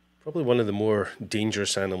 Probably one of the more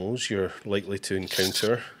dangerous animals you're likely to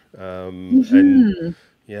encounter. And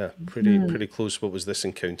yeah, pretty close. What was this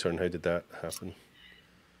encounter, and how did that happen?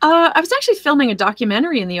 I was actually filming a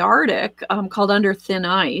documentary in the Arctic called Under Thin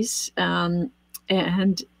Ice, and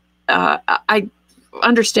I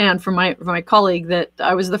understand from my colleague that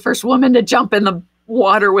I was the first woman to jump in the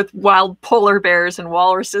water with wild polar bears and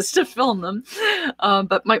walruses to film them.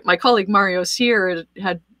 But my colleague Mario Sear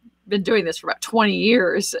had been doing this for about 20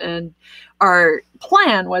 years. And our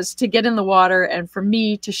plan was to get in the water and for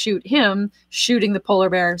me to shoot him shooting the polar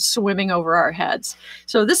bear swimming over our heads.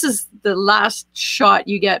 So this is the last shot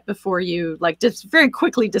you get before you like just very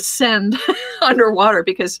quickly descend underwater,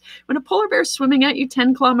 because when a polar bear is swimming at you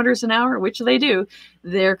 10 kilometers an hour, which they do,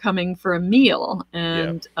 they're coming for a meal.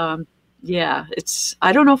 And yeah,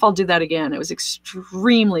 I don't know if I'll do that again. It was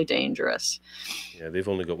extremely dangerous. Yeah, they've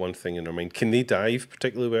only got one thing in their mind. Can they dive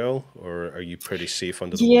particularly well, or are you pretty safe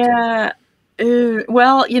under the water? Yeah.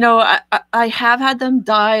 Well, you know, I have had them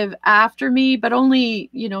dive after me, but only,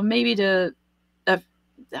 you know, maybe to,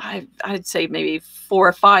 I'd say maybe 4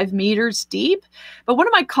 or 5 meters deep. But one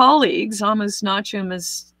of my colleagues, Amos Nachum,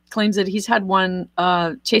 claims that he's had one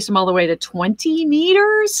chase him all the way to 20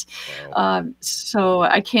 meters. Wow. So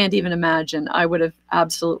I can't even imagine. I would have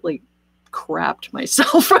absolutely crapped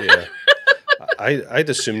myself. Yeah. I'd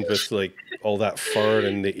assumed with like all that fur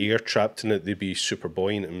and the air trapped in it, they'd be super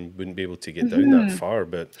buoyant and wouldn't be able to get down that far.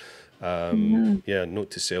 But yeah,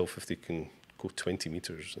 note to self, if they can go 20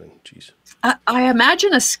 meters, then geez. I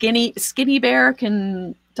imagine a skinny bear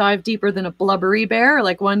can dive deeper than a blubbery bear,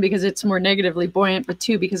 like, one, because it's more negatively buoyant, but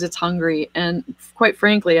 2, because it's hungry. And quite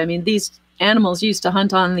frankly, I mean, these animals used to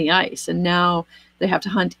hunt on the ice, and now they have to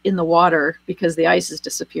hunt in the water because the ice is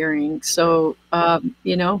disappearing. So,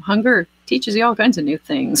 you know, hunger teaches you all kinds of new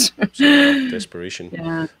things. Desperation.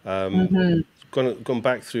 Yeah. Going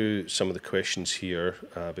back through some of the questions here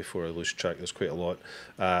before I lose track, there's quite a lot.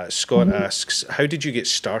 Scott asks, how did you get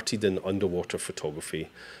started in underwater photography?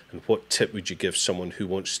 And what tip would you give someone who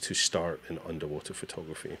wants to start in underwater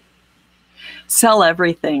photography? Sell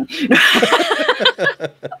everything.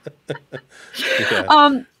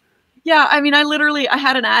 Yeah, I mean, I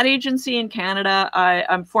had an ad agency in Canada.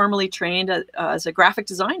 I'm formally trained as a graphic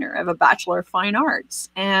designer. I have a Bachelor of Fine Arts,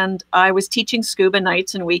 and I was teaching scuba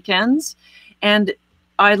nights and weekends. And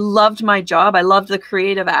I loved my job. I loved the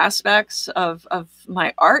creative aspects of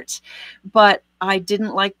my art, but I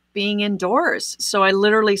didn't like being indoors. So I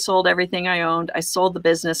literally sold everything I owned. I sold the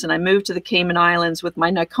business, and I moved to the Cayman Islands with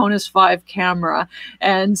my Nikonis 5 camera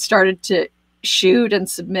and started to shoot and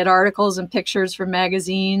submit articles and pictures for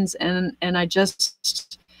magazines. And I just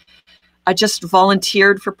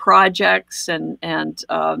volunteered for projects and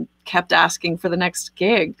kept asking for the next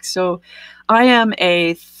gig. So I am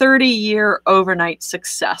a 30-year overnight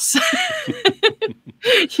success.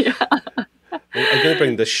 Yeah. I'm going to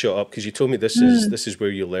bring this shot up because you told me this is where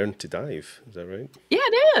you learned to dive. Is that right? Yeah,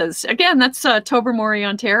 it is. Again, that's Tobermory,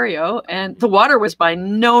 Ontario, and the water was by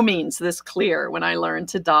no means this clear when I learned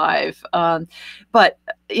to dive. But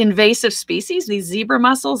invasive species, these zebra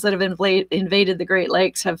mussels that have invaded the Great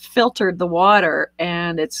Lakes, have filtered the water,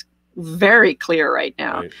 and it's very clear right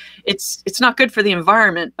now. Right. It's not good for the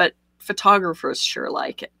environment, but photographers sure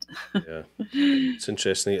like it. Yeah, it's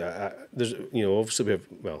interesting. There's, you know, obviously we have,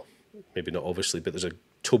 well, maybe not obviously, but there's a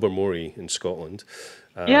Tobermory in Scotland.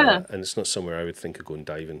 Yeah. And it's not somewhere I would think of going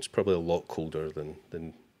diving. It's probably a lot colder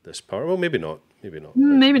than this part. Well, maybe not. Maybe not.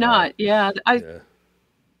 Maybe not. Yeah.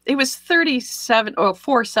 It was 37 or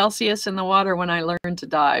 4 Celsius in the water when I learned to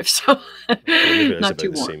dive. So maybe it's not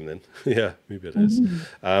too warm. The same then. Yeah, maybe it is.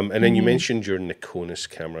 And then you mentioned your Nikonis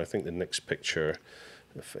camera. I think the next picture,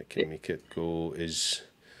 if I can make it go, is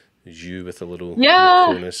you with a little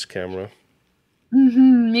Nikonis camera.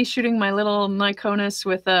 Me shooting my little Nikonis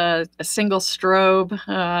with a single strobe.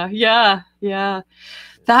 Yeah.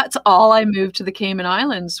 That's all I moved to the Cayman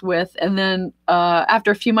Islands with. And then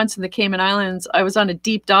after a few months in the Cayman Islands, I was on a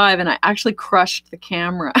deep dive and I actually crushed the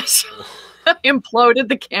camera. So I imploded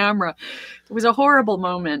the camera. It was a horrible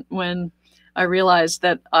moment when I realized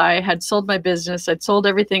that I had sold my business. I'd sold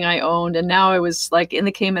everything I owned. And now I was like in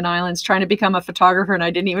the Cayman Islands trying to become a photographer, and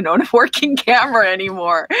I didn't even own a working camera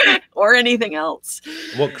anymore or anything else.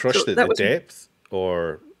 What crushed it? The depth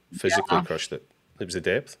or physically crushed it? It was the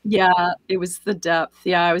depth? Yeah, it was the depth.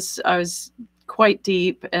 Yeah, I was quite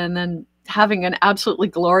deep, and then having an absolutely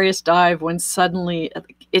glorious dive when suddenly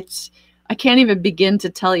I can't even begin to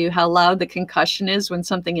tell you how loud the concussion is when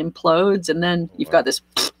something implodes, and then you've got this,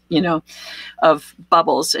 you know, of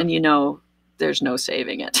bubbles, and you know there's no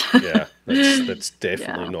saving it. Yeah, that's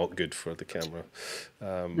definitely not good for the camera.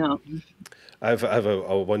 No. I have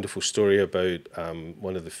a wonderful story about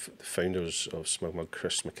one of the founders of SmugMug,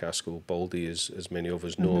 Chris McCaskill, Baldy, as many of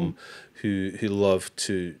us know him, who loved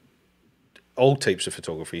to all types of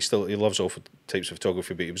photography. He loves all types of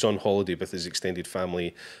photography, but he was on holiday with his extended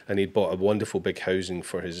family, and he'd bought a wonderful big housing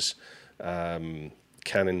for his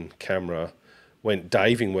Canon camera, went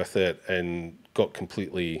diving with it, and got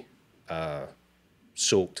completely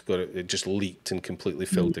soaked, it just leaked and completely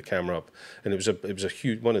filled the camera up. And it was a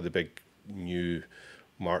huge, one of the big new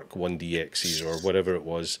Mark 1DXs or whatever it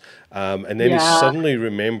was. And then he suddenly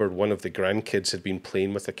remembered one of the grandkids had been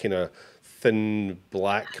playing with a kind of thin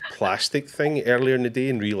black plastic thing earlier in the day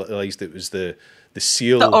and realized it was the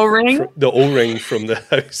seal, the O-ring, the O-ring from the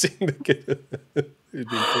housing the kid had been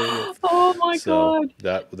playing with. Oh my God!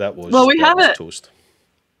 That was, well, that was toast.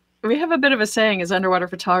 We have a bit of a saying as underwater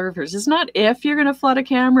photographers. It's not if you're going to flood a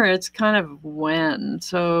camera, it's kind of when.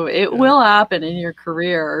 So it will happen in your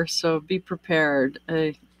career. So be prepared.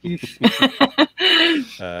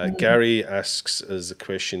 Gary asks as a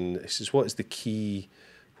question, he says, what's the key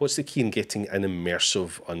in getting an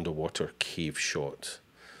immersive underwater cave shot?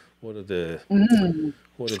 What are the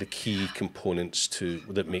key components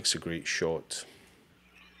that makes a great shot?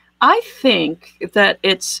 I think that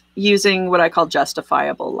it's using what I call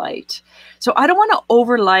justifiable light. So I don't want to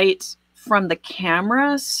overlight from the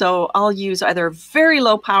camera. So I'll use either very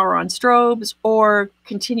low power on strobes or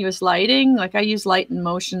continuous lighting. Like I use Light in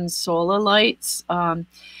Motion solar lights, but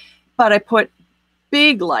I put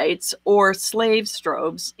big lights or slave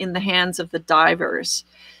strobes in the hands of the divers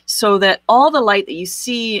so that all the light that you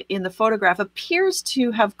see in the photograph appears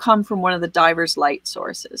to have come from one of the divers' light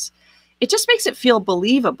sources. It just makes it feel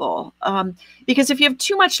believable, because if you have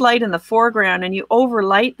too much light in the foreground and you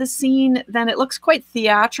overlight the scene, then it looks quite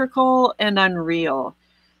theatrical and unreal.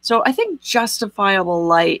 So I think justifiable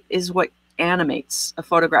light is what animates a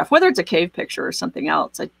photograph, whether it's a cave picture or something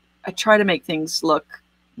else. I try to make things look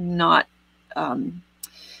not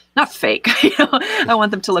fake. I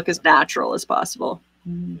want them to look as natural as possible.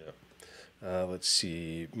 Yeah. Let's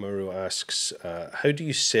see. Muru asks, how do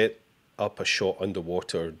you set up a shot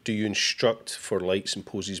underwater? Do you instruct for lights and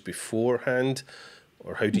poses beforehand,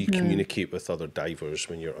 or how do you communicate with other divers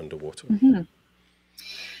when you're underwater?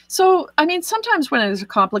 So, I mean, sometimes when it's a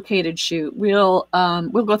complicated shoot, we'll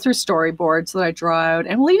go through storyboards that I draw out,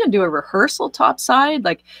 and we'll even do a rehearsal topside.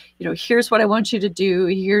 Like, here's what I want you to do.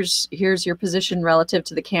 Here's your position relative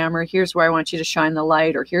to the camera. Here's where I want you to shine the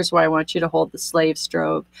light, or here's where I want you to hold the slave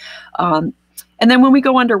strobe. And then when we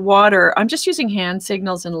go underwater, I'm just using hand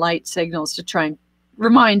signals and light signals to try and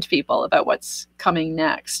remind people about what's coming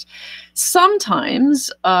next. Sometimes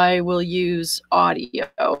I will use audio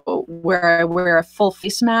where I wear a full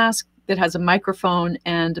face mask that has a microphone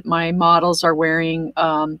and my models are wearing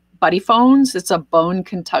buddy phones. It's a bone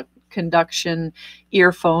conduction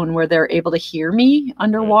earphone where they're able to hear me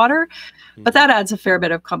underwater. But that adds a fair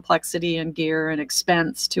bit of complexity and gear and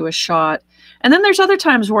expense to a shot. And then there's other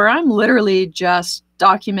times where I'm literally just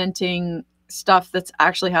documenting stuff that's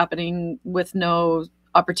actually happening with no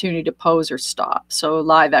opportunity to pose or stop. So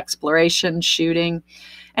live exploration, shooting.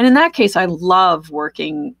 And in that case, I love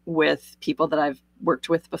working with people that I've worked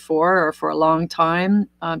with before or for a long time,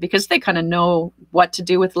 because they kind of know what to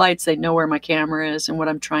do with lights. They know where my camera is and what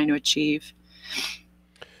I'm trying to achieve.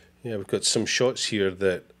 Yeah, we've got some shots here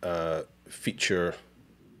that feature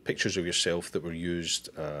pictures of yourself that were used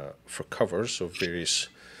for covers of various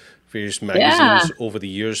magazines over the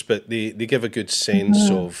years, but they give a good sense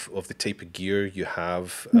of the type of gear you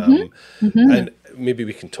have. And maybe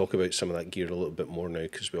we can talk about some of that gear a little bit more now,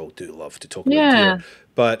 because we all do love to talk about gear.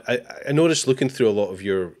 But I noticed looking through a lot of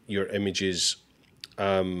your images,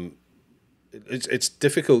 it's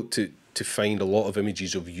difficult to find a lot of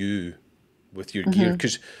images of you with your gear,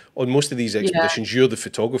 because on most of these expeditions you're the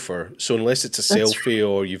photographer, so unless it's a selfie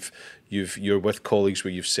or you're with colleagues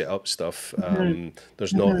where you've set up stuff,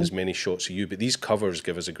 there's not as many shots of you. But these covers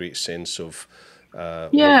give us a great sense of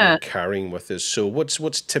what you're carrying with us. So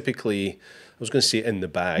what's typically, I was going to say in the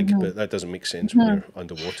bag, but that doesn't make sense when you're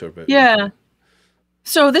underwater. But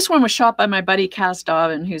so this one was shot by my buddy Cass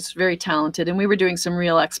Dobbin, who's very talented, and we were doing some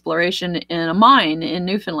real exploration in a mine in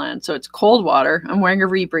Newfoundland. So it's cold water. I'm wearing a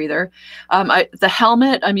rebreather. The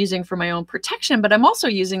helmet I'm using for my own protection, but I'm also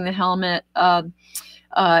using the helmet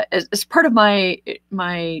as part of my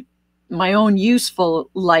own useful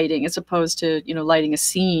lighting, as opposed to lighting a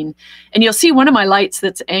scene. And you'll see one of my lights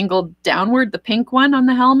that's angled downward, the pink one on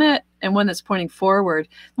the helmet, and one that's pointing forward.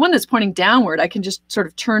 The one that's pointing downward, I can just sort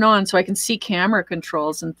of turn on so I can see camera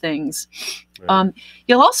controls and things. Right.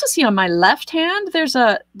 You'll also see on my left hand, there's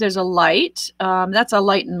a light. That's a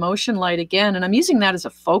Light in Motion light again, and I'm using that as a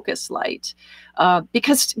focus light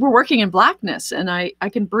because we're working in blackness, and I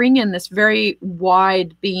can bring in this very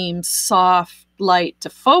wide beam, soft light to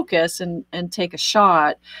focus and take a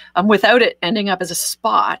shot without it ending up as a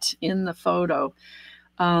spot in the photo.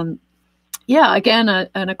 Again,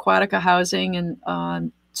 an Aquatica housing,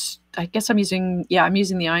 and I guess I'm using the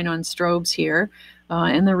Einon strobes here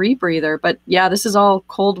and the rebreather. But yeah, this is all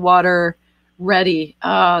cold water ready.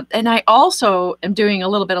 And I also am doing a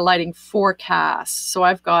little bit of lighting forecasts. So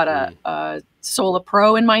I've got a Solar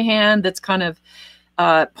Pro in my hand that's kind of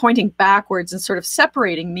pointing backwards and sort of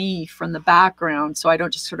separating me from the background, so I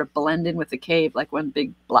don't just sort of blend in with the cave like one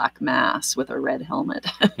big black mass with a red helmet.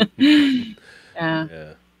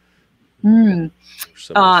 Yeah. And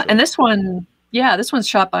this one, this one's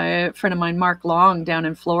shot by a friend of mine, Mark Long, down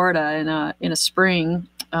in Florida in a spring.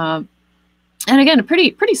 And again, a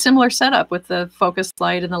pretty similar setup with the focus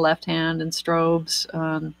light in the left hand and strobes,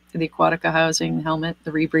 the Aquatica housing, the helmet,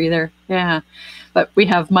 the rebreather. Yeah, but we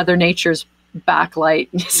have Mother Nature's backlight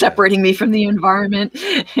separating me from the environment.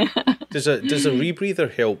 Does a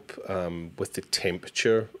rebreather help with the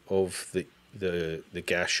temperature of the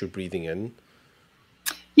gas you're breathing in?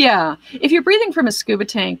 Yeah, if you're breathing from a scuba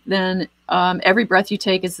tank, then every breath you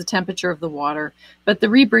take is the temperature of the water. But the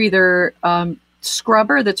rebreather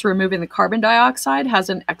scrubber that's removing the carbon dioxide has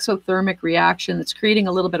an exothermic reaction that's creating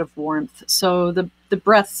a little bit of warmth. So the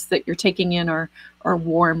breaths that you're taking in are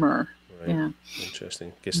warmer. Right. Yeah.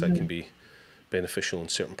 Interesting. Guess that can be beneficial in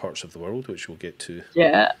certain parts of the world, which we'll get to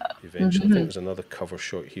eventually. I think there's another cover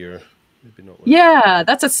shot here. Maybe not. Yeah,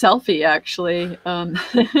 that's a selfie actually on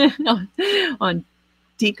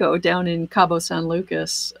Deco down in Cabo San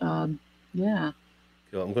Lucas. Yeah.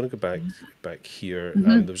 Well, I'm going to go back here.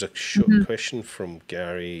 There was a short question from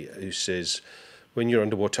Gary who says, when you're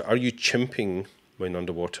underwater, are you chimping when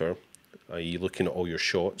underwater? Are you looking at all your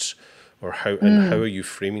shots? Or how are you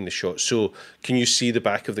framing the shot? So can you see the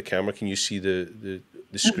back of the camera? Can you see the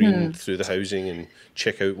screen through the housing and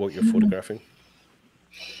check out what you're photographing?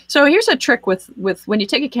 So here's a trick with when you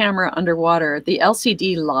take a camera underwater, the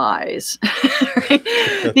LCD lies, right?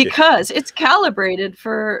 Because it's calibrated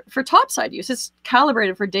for topside use. It's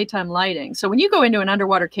calibrated for daytime lighting. So when you go into an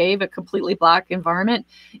underwater cave, a completely black environment,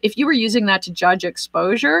 if you were using that to judge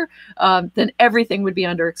exposure, then everything would be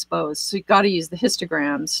underexposed. So you've got to use the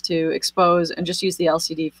histograms to expose and just use the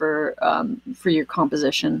LCD for your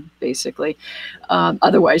composition, basically.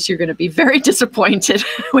 Otherwise, you're going to be very disappointed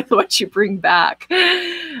with what you bring back.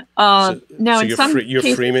 Now, so you're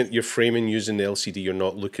framing using the LCD. You're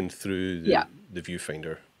not looking through the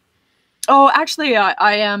viewfinder. Oh, actually,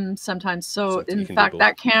 I am sometimes. So in fact,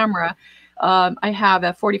 that camera, I have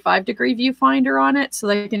a 45-degree viewfinder on it, so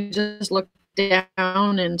that I can just look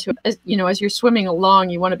down into it. As you're swimming along,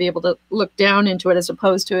 you want to be able to look down into it as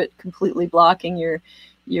opposed to it completely blocking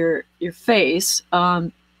your face.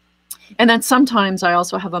 And then sometimes I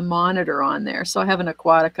also have a monitor on there. So I have an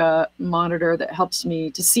Aquatica monitor that helps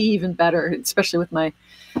me to see even better, especially with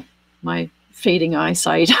my fading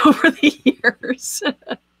eyesight over the years.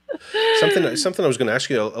 Something I was going to ask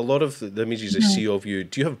you, a lot of the images I see of you,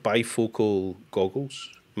 do you have bifocal goggles,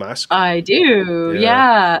 mask? I do,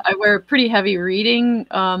 yeah. I wear pretty heavy reading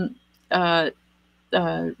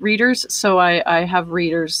readers, so I have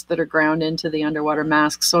readers that are ground into the underwater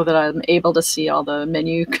mask so that I'm able to see all the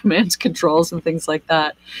menu commands, controls, and things like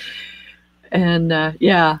that. And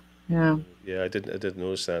yeah, I did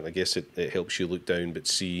notice that. I guess it helps you look down but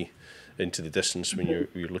see into the distance when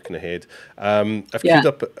you're looking ahead. I've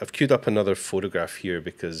queued up another photograph here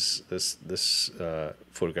because this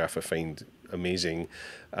photograph I find amazing.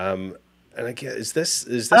 And I get, is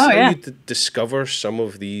this how you discover some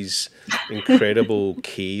of these incredible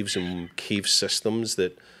caves and cave systems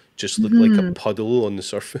that just look like a puddle on the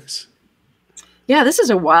surface? Yeah, this is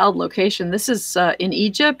a wild location. This is in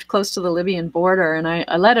Egypt, close to the Libyan border, and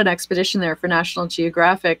I led an expedition there for National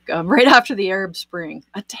Geographic right after the Arab Spring.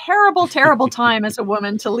 A terrible, terrible time as a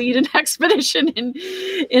woman to lead an expedition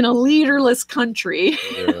in a leaderless country.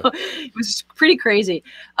 Yeah. It was pretty crazy.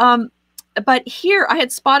 But here I had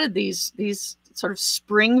spotted these sort of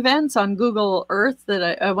spring vents on Google Earth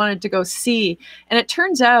that I wanted to go see. And it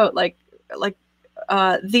turns out like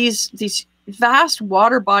these vast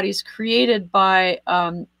water bodies created by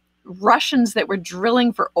Russians that were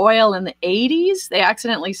drilling for oil in the 80s. They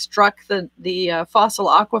accidentally struck the fossil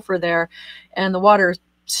aquifer there, and the water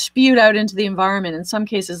spewed out into the environment, in some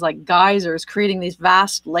cases like geysers, creating these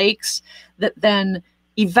vast lakes that then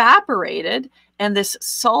evaporated, and this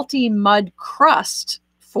salty mud crust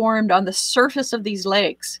formed on the surface of these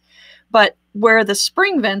lakes. But where the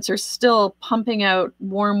spring vents are still pumping out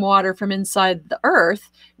warm water from inside the earth,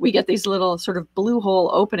 we get these little sort of blue hole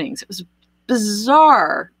openings. It was a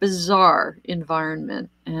bizarre environment.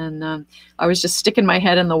 And I was just sticking my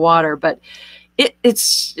head in the water. But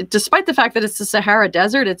it's despite the fact that it's the Sahara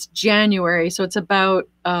Desert, it's January. So it's about,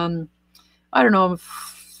 I don't know,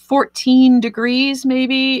 14 degrees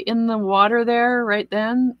maybe in the water there right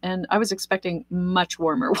then. And I was expecting much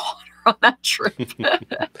warmer water on that trip.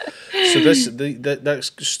 So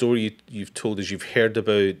that story you've told us, you've heard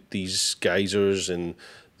about these geysers and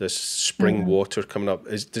this spring water coming up.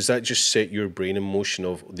 Does that just set your brain in motion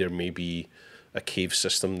of there may be a cave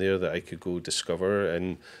system there that I could go discover?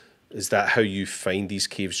 And is that how you find these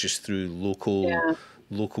caves, just through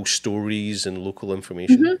local stories and local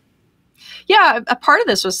information? Yeah, a part of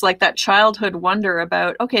this was like that childhood wonder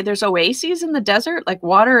about, okay, there's oases in the desert, like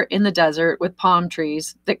water in the desert with palm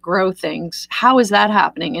trees that grow things. How is that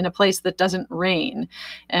happening in a place that doesn't rain?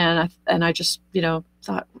 And I just,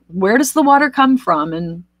 thought, where does the water come from?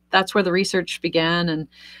 And that's where the research began, and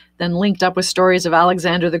then linked up with stories of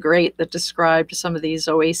Alexander the Great that described some of these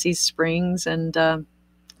oasis springs. And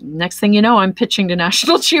next thing you know, I'm pitching to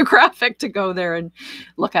National Geographic to go there and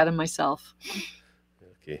look at them myself.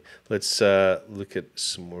 Okay, let's look at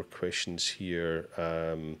some more questions here.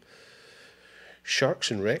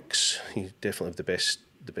 Sharks and Wrecks. You definitely have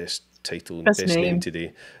the best title and best name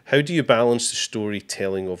today. How do you balance the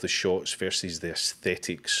storytelling of the shots versus the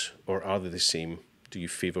aesthetics, or are they the same? Do you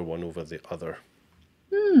favor one over the other?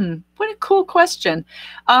 What a cool question.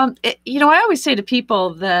 I always say to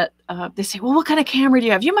people that they say, well, what kind of camera do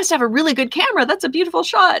you have? You must have a really good camera. That's a beautiful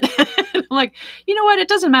shot. I'm like, you know what? It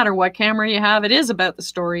doesn't matter what camera you have. It is about the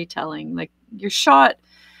storytelling. Like your shot,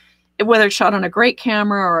 whether it's shot on a great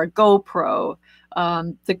camera or a GoPro,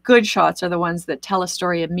 the good shots are the ones that tell a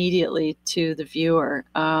story immediately to the viewer.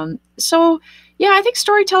 So yeah, I think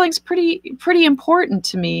storytelling's pretty important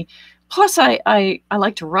to me. Plus I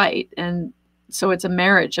like to write, and so it's a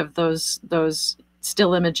marriage of those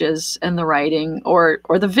still images and the writing, or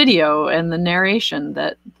the video and the narration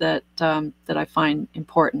that I find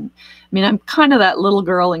important. I mean, I'm kind of that little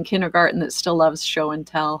girl in kindergarten that still loves show and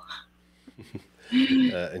tell.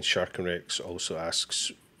 And Shark and Rex also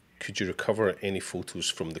asks, could you recover any photos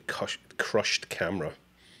from the crushed camera?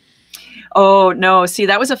 Oh no! See,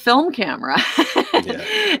 that was a film camera,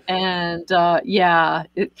 yeah. And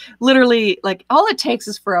it literally, like, all it takes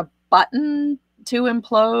is for a button to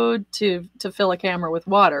implode to fill a camera with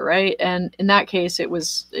water, right? And in that case, it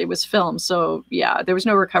was film. So yeah, there was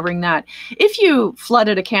no recovering that. If you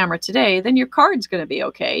flooded a camera today, then your card's going to be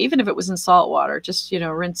okay, even if it was in salt water. Just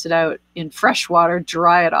rinse it out in fresh water,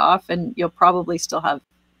 dry it off, and you'll probably still have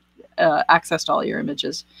access to all your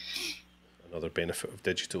images. Another benefit of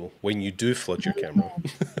digital, when you do flood your camera.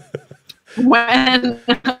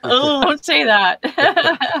 Don't say that.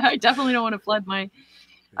 I definitely don't want to flood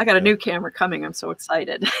I got a new camera coming. I'm so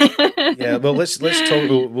excited. Yeah, well, let's talk.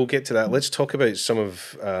 We'll get to that. Let's talk about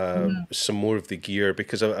some more of the gear,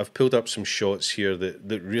 because I've pulled up some shots here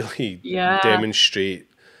that really demonstrate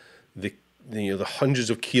the hundreds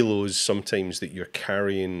of kilos sometimes that you're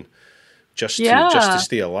carrying just to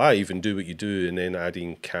stay alive and do what you do, and then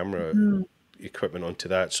adding camera equipment onto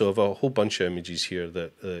that. So I have a whole bunch of images here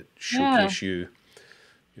that showcase you.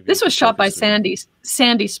 This was shot by Sandy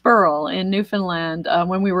Spurl in Newfoundland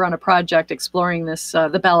when we were on a project exploring this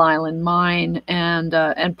the Bell Island mine, and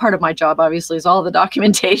part of my job obviously is all the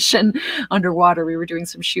documentation underwater. We were doing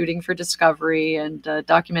some shooting for Discovery and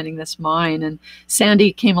documenting this mine, and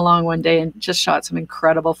Sandy came along one day and just shot some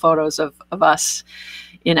incredible photos of us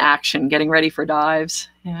in action, getting ready for dives.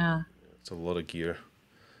 Yeah, it's a lot of gear.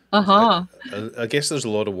 I guess there's a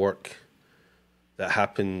lot of work that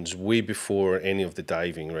happens way before any of the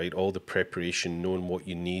diving, right? All the preparation, knowing what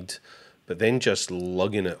you need, but then just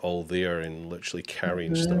lugging it all there and literally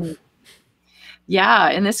carrying stuff. Yeah,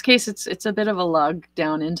 in this case, it's a bit of a lug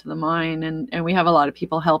down into the mine, and we have a lot of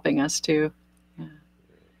people helping us too. Yeah.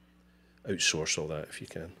 Outsource all that if you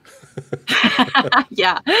can.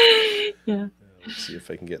 Yeah. Let's see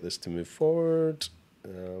if I can get this to move forward.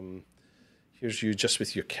 Here's you just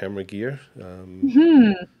with your camera gear.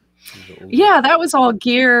 Yeah, that was all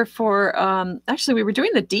gear for, actually, we were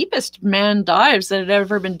doing the deepest manned dives that had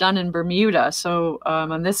ever been done in Bermuda. So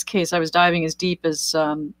in this case, I was diving as deep as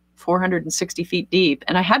 460 feet deep.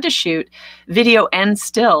 And I had to shoot video and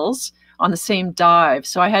stills on the same dive.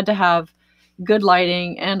 So I had to have good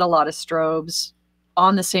lighting and a lot of strobes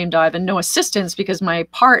on the same dive, and no assistance, because my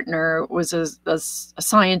partner was a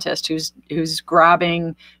scientist who's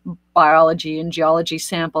grabbing biology and geology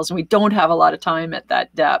samples, and we don't have a lot of time at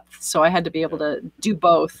that depth. So I had to be able to do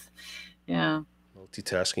both. Yeah.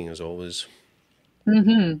 Multitasking as always.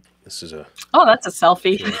 This is that's a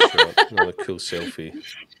selfie. Another cool selfie.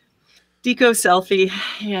 Deco selfie.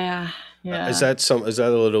 Yeah. Is that a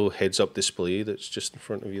little heads-up display that's just in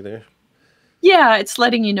front of you there? Yeah, it's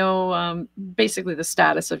letting you know basically the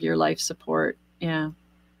status of your life support. Yeah.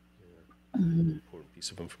 Important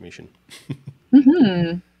piece of information.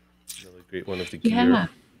 Another great one of the gear.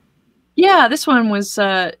 Yeah, this one was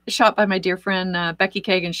shot by my dear friend Becky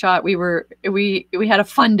Kagan. We had a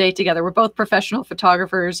fun day together. We're both professional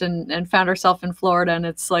photographers and found ourselves in Florida, and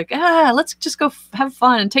it's like, let's just go have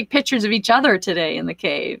fun and take pictures of each other today in the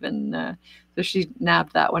cave. And so she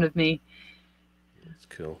nabbed that one of me. That's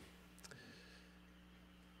cool.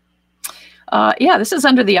 Yeah, this is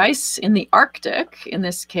under the ice in the Arctic in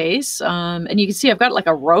this case, and you can see I've got like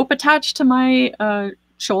a rope attached to my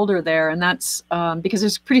shoulder there, and that's because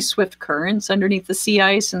there's pretty swift currents underneath the sea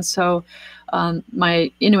ice, and so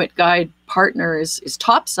my Inuit guide partner is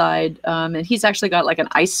topside, and he's actually got like an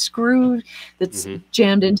ice screw that's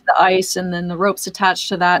jammed into the ice, and then the rope's attached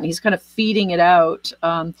to that, and he's kind of feeding it out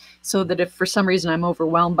so that if for some reason I'm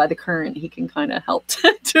overwhelmed by the current, he can kind of help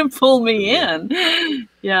to pull me in.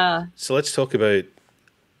 Yeah. So let's talk about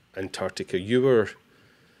Antarctica. You were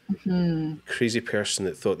a crazy person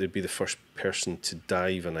that thought they'd be the first person to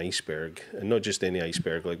dive an iceberg, and not just any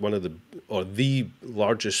iceberg, like the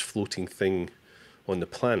largest floating thing on the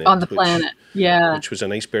planet. On the planet, yeah. Which was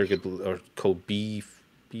an iceberg called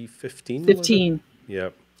B-15. 15. Yeah.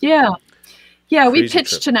 Yeah. Yeah, Crazy we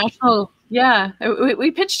pitched trip. to National. Yeah,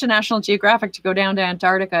 we pitched to National Geographic to go down to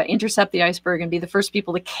Antarctica, intercept the iceberg, and be the first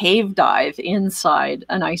people to cave dive inside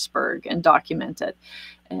an iceberg and document it.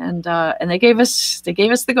 And they gave us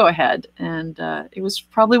the go ahead, and it was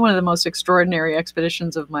probably one of the most extraordinary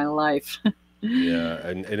expeditions of my life. Yeah,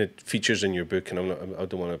 and it features in your book, and I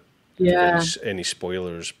don't want to give any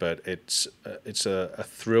spoilers, but it's a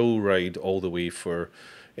thrill ride all the way for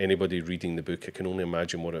anybody reading the book. I can only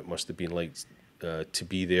imagine what it must have been like to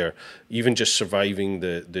be there, even just surviving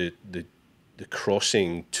the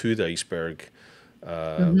crossing to the iceberg.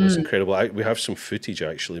 Was incredible. We have some footage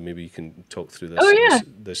actually. Maybe you can talk through this. Oh yeah,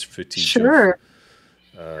 this footage. Sure.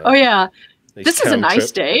 Oh yeah, nice this is a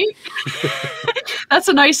nice trip. day. That's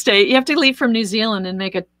a nice day. You have to leave from New Zealand and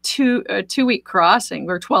make a 2-week crossing,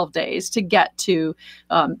 or 12 days to get to.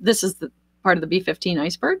 This is the part of the B-15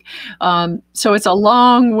 iceberg. So it's a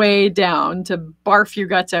long way down to barf your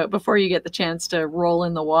guts out before you get the chance to roll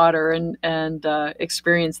in the water and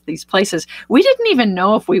experience these places. We didn't even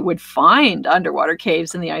know if we would find underwater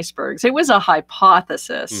caves in the icebergs. It was a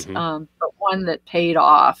hypothesis, but one that paid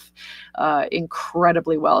off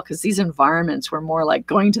incredibly well, because these environments were more like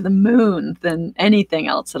going to the moon than anything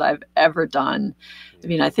else that I've ever done. I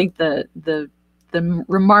mean, I think the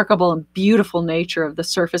remarkable and beautiful nature of the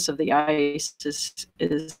surface of the ice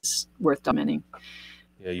is worth documenting.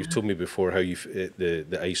 Yeah, you've told me before how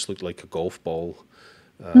the ice looked like a golf ball,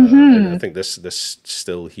 and I think this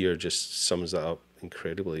still here just sums that up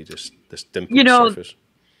incredibly. Just this dimpled surface.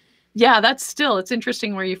 Yeah, it's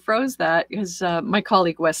interesting where you froze that, because my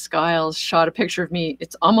colleague Wes Skiles shot a picture of me.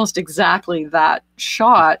 It's almost exactly that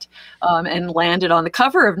shot, and landed on the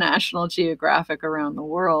cover of National Geographic around the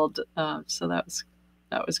world. So that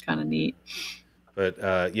was kind of neat. But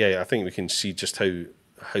yeah, I think we can see just how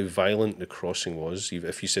violent the crossing was.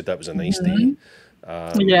 If you said that was a nice day.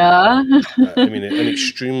 Yeah. I mean, an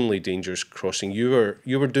extremely dangerous crossing. You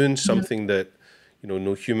were doing something that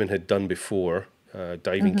no human had done before.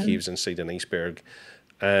 Diving caves inside an iceberg,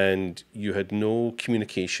 and you had no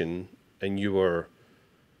communication, and you were,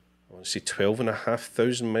 I want to say,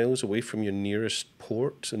 12,500 miles away from your nearest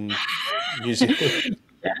port in New Zealand.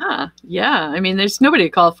 Yeah. I mean, there's nobody to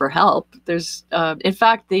call for help. There's, in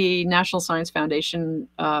fact, the National Science Foundation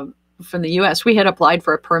from the U.S., we had applied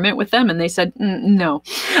for a permit with them, and they said no.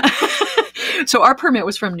 So our permit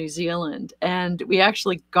was from New Zealand, and we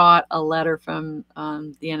actually got a letter from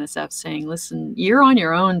the NSF saying, listen, you're on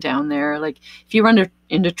your own down there. Like, if you run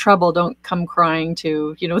into trouble, don't come crying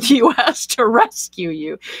to, the U.S. to rescue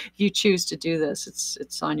you. If you choose to do this,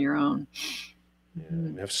 it's on your own.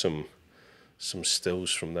 Yeah, we have some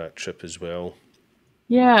stills from that trip as well.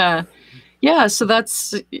 Yeah. So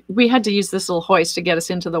we had to use this little hoist to get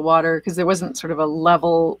us into the water, because there wasn't sort of a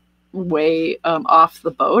level way off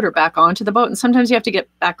the boat or back onto the boat, and sometimes you have to get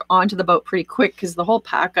back onto the boat pretty quick, because the whole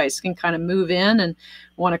pack ice can kind of move in and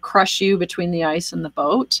want to crush you between the ice and the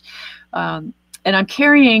boat. And I'm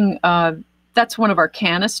carrying that's one of our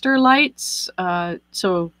canister lights,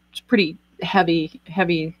 so it's pretty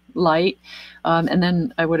heavy light, and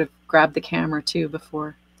then I would have grabbed the camera too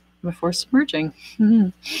before submerging.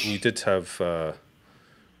 You did have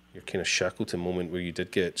your kind of Shackleton moment where you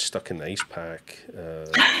did get stuck in the ice pack.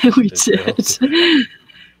 We did.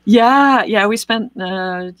 Yeah. We spent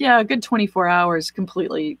a good 24 hours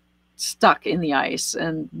completely stuck in the ice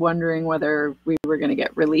and wondering whether we were going to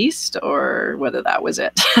get released or whether that was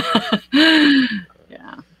it.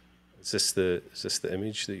 Yeah. Is this the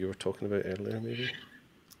image that you were talking about earlier, maybe?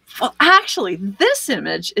 Well, actually, this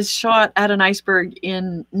image is shot at an iceberg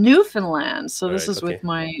in Newfoundland. So this is with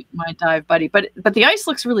my dive buddy. But the ice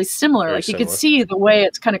looks really similar. Very like you similar. can see the way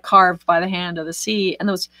it's kind of carved by the hand of the sea. And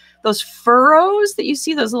those furrows that you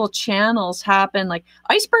see, those little channels happen. Like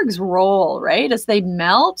icebergs roll, right? As they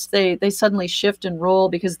melt, they suddenly shift and roll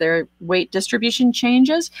because their weight distribution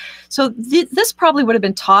changes. So this probably would have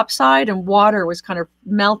been topside, and water was kind of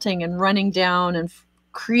melting and running down and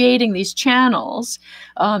creating these channels,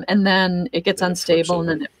 and then it gets unstable and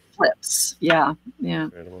then it flips. Yeah.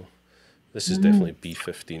 Incredible. This is definitely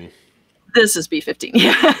B-15. This is B-15.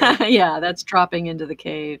 Yeah. Yeah, that's dropping into the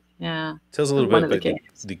cave. Yeah. Tell us a little bit about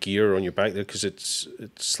the gear on your back there, because it's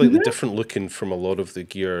slightly different looking from a lot of the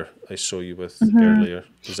gear I saw you with earlier.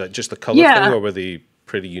 Is that just a color thing, or were they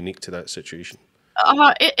pretty unique to that situation?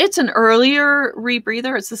 It's an earlier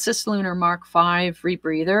rebreather. It's the Cislunar Mark V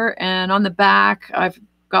rebreather. And on the back, I've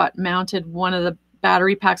got mounted one of the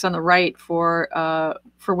battery packs on the right for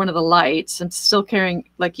one of the lights. I'm still carrying,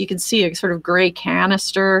 like you can see, a sort of gray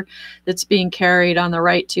canister that's being carried on the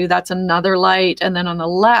right too. That's another light. And then on the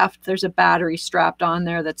left, there's a battery strapped on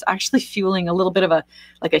there that's actually fueling a little bit of a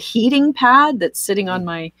heating pad that's sitting on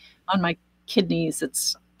my kidneys.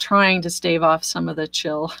 It's trying to stave off some of the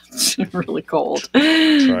chill. It's really cold.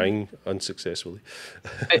 Trying unsuccessfully.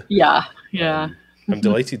 Yeah. I'm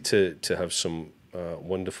delighted to have some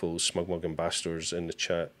wonderful SmugMug ambassadors in the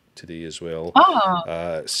chat today as well.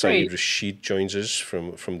 Saeed Rashid joins us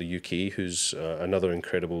from the UK, who's another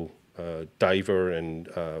incredible diver and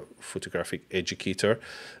photographic educator.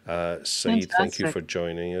 Saeed, thank you for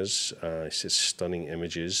joining us. He says stunning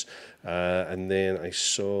images. And then I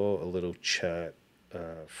saw a little chat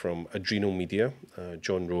from Adrenal Media,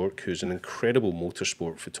 John Rourke, who's an incredible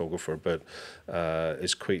motorsport photographer, but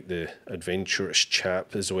is quite the adventurous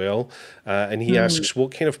chap as well. And he asks,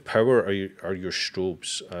 what kind of power are your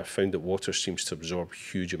strobes? I found that water seems to absorb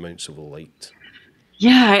huge amounts of light.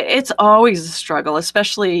 Yeah, it's always a struggle,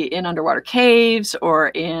 especially in underwater caves or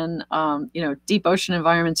in deep ocean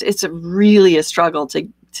environments. It's really a struggle to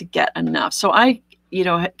get enough. So I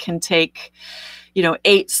can take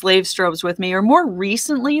 8 slave strobes with me. Or more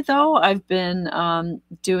recently, though, I've been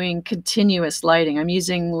doing continuous lighting. I'm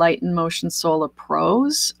using Light and Motion Solar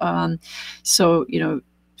Pros.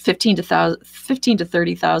 15 to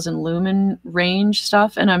 30,000 lumen range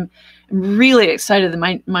stuff. And I'm really excited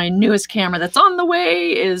that my newest camera that's on the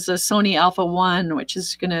way is a Sony Alpha 1, which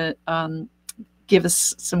is going to give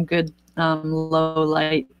us some good low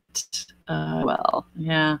light.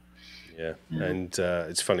 Yeah. And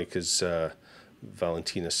it's funny because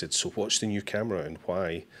Valentina said, so what's the new camera and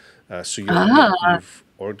why? So you've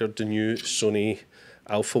ordered the new Sony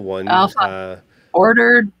Alpha 1.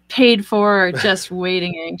 Ordered, paid for, just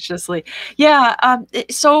waiting anxiously. Yeah.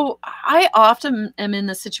 So I often am in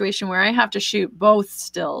the situation where I have to shoot both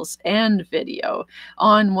stills and video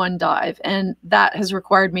on one dive. And that has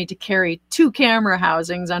required me to carry 2 camera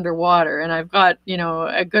housings underwater. And I've got,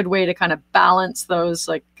 a good way to kind of balance those.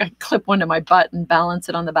 Like I clip one to my butt and balance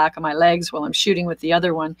it on the back of my legs while I'm shooting with the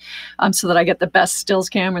other one, so that I get the best stills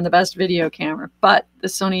camera and the best video camera. But the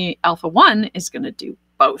Sony Alpha 1 is going to do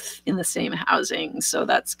both in the same housing. So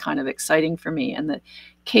that's kind of exciting for me. And the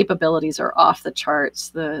capabilities are off the charts.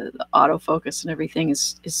 The autofocus and everything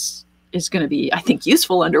is going to be, I think,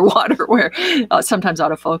 useful underwater, where sometimes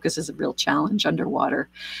autofocus is a real challenge underwater.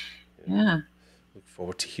 Yeah. Look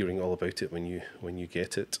forward to hearing all about it when you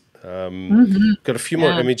get it. Got a few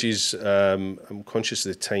more images. I'm conscious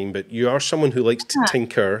of the time, but you are someone who likes to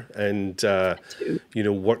tinker and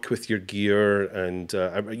work with your gear. And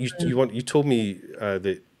you told me that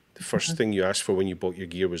the first thing you asked for when you bought your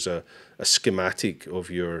gear was a schematic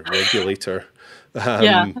of your regulator.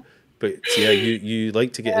 But you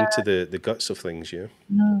like to get into the guts of things.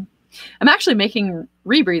 I'm actually making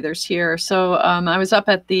rebreathers here. So I was up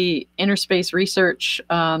at the Interspace Research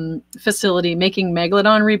facility making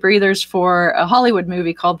megalodon rebreathers for a Hollywood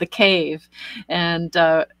movie called The Cave. And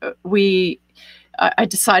I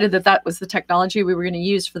decided that was the technology we were going to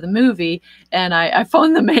use for the movie. And I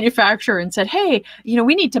phoned the manufacturer and said, hey,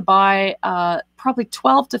 we need to buy probably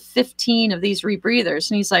 12 to 15 of these rebreathers.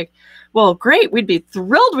 And he's like, well, great, we'd be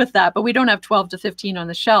thrilled with that, but we don't have 12 to 15 on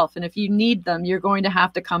the shelf. And if you need them, you're going to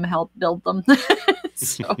have to come help build them.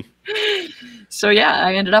 So yeah,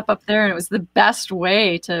 I ended up there, and it was the best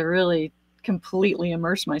way to really completely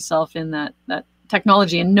immerse myself in that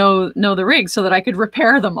technology and know the rig, so that I could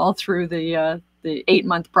repair them all through the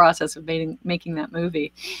 8-month process of making that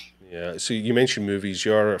movie. Yeah. So you mentioned movies.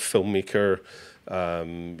 You're a filmmaker.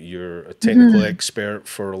 You're a technical expert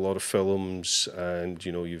for a lot of films, and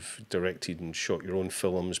you know you've directed and shot your own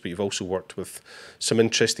films, but you've also worked with some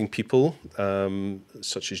interesting people,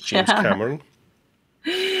 such as James Cameron.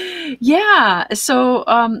 Yeah. So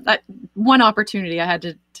one opportunity I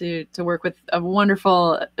had to work with a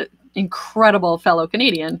wonderful, incredible fellow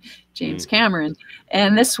Canadian, James Cameron,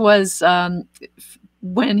 and this was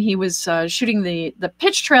when he was shooting the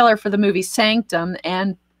pitch trailer for the movie Sanctum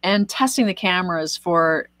and testing the cameras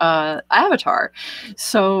for Avatar.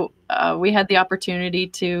 So we had the opportunity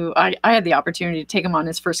to, I had the opportunity to take him on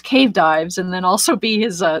his first cave dives and then also be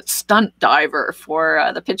his stunt diver for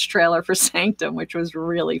the pitch trailer for Sanctum, which was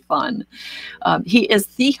really fun. He is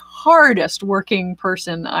the hardest working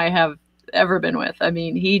person I have ever been with. I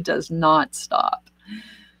mean, he does not stop.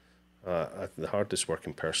 The hardest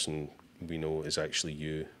working person we know is actually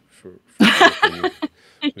you. For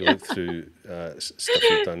we look through stuff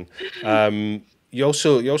you've done. You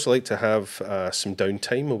also like to have some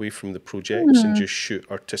downtime away from the projects and just shoot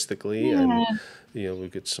artistically. And you know,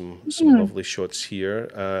 we've got some lovely shots here.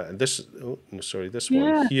 This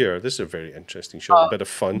one here. This is a very interesting shot. A bit of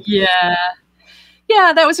fun.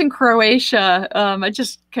 Yeah, that was in Croatia. I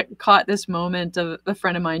just caught this moment of a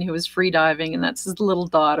friend of mine who was free diving, and that's his little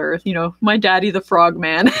daughter, you know, my daddy, the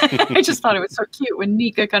frogman. I just thought it was so cute when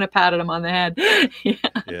Nika kind of patted him on the head.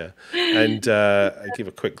 Yeah. And I gave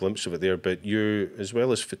a quick glimpse of it there, but you, as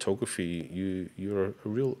well as photography, you're a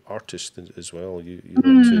real artist as well. You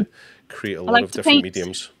like to create a lot of different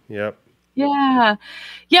mediums. Yeah,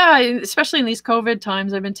 especially in these COVID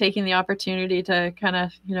times, I've been taking the opportunity to kind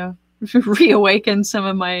of, you know, reawaken some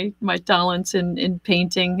of my talents in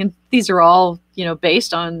painting, and these are all, you know,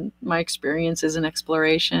 based on my experiences in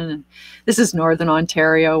exploration. And this is Northern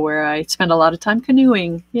Ontario, where I spend a lot of time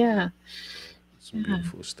canoeing. Some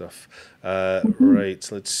beautiful stuff. Right,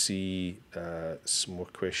 let's see some more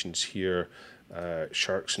questions here.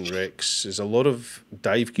 Sharks and wrecks. Is a lot of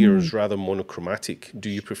dive gear is rather monochromatic. Do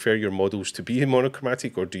you prefer your models to be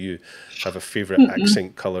monochromatic, or do you have a favorite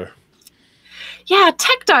accent color? Yeah,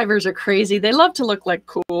 tech divers are crazy. They love to look like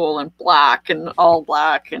cool and black and all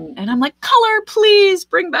black. And I'm like, color, please,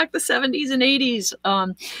 bring back the 70s and 80s.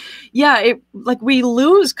 Like we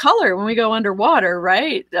lose color when we go underwater,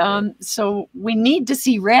 right? So we need to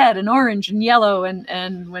see red and orange and yellow.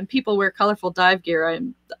 And when people wear colorful dive gear,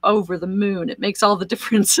 I'm over the moon. It makes all the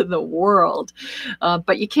difference in the world.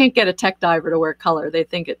 But you can't get a tech diver to wear color. They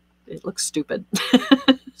think it looks stupid.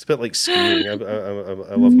 It's a bit like skiing.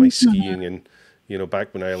 I love my skiing, and you know,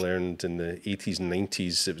 back when I learned in the 80s and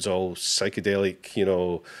 90s, it was all psychedelic, you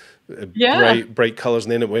know, bright colors,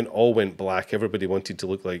 and then it all went black. Everybody wanted to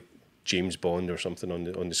look like James Bond or something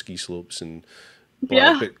on the ski slopes, and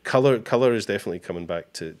black. But color is definitely coming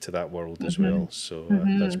back to that world as well. So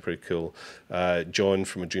that's pretty cool. John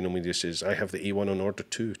from Adrenal Media says, "I have the A1 on order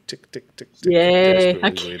too. Tick tick tick tick." Yay!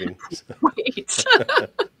 Desperately waiting. Wait.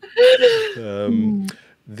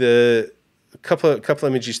 The couple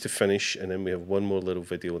images to finish, and then we have one more little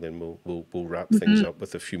video. Then we'll wrap things up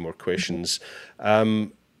with a few more questions. A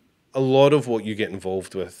lot of what you get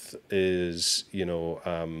involved with is, you know,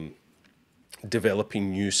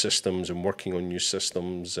 developing new systems and working on new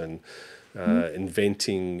systems and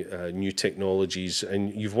inventing new technologies.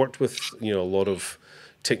 And you've worked with, you know, a lot of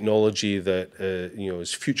technology that you know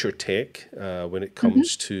is future tech when it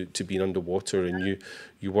comes to being underwater, and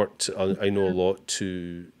you worked I know a lot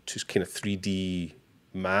to kind of 3D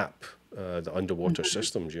map the underwater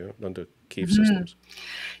systems, under cave systems.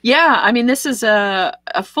 Yeah, I mean, this is a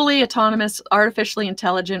fully autonomous, artificially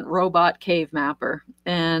intelligent robot cave mapper,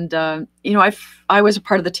 and you know, I was a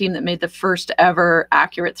part of the team that made the first ever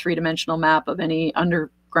accurate 3-dimensional map of any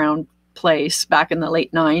underground place back in the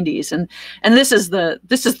late 90s, and this is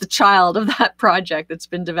the child of that project that's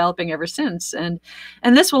been developing ever since, and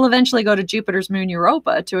this will eventually go to Jupiter's moon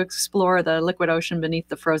Europa to explore the liquid ocean beneath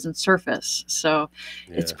the frozen surface. So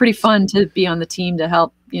it's pretty fun to be on the team to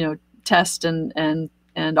help, you know, test and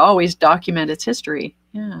always document its history.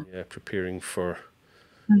 Preparing for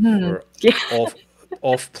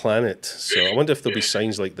off planet. So I wonder if there'll be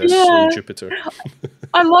signs like this on Jupiter.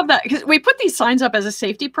 I love that, because we put these signs up as a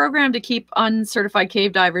safety program to keep uncertified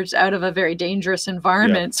cave divers out of a very dangerous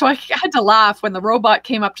environment. So I had to laugh when the robot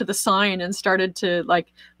came up to the sign and started to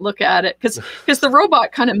like look at it, because the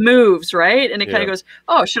robot kind of moves, right? And it kind of goes,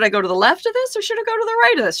 oh, should I go to the left of this or should I go to the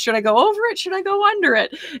right of this? Should I go over it? Should I go under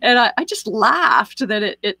it? And I just laughed that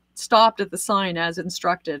it stopped at the sign as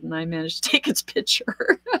instructed, and I managed to take its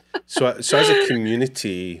picture. So as a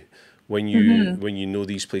community, when you know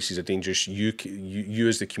these places are dangerous, you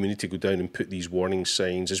as the community go down and put these warning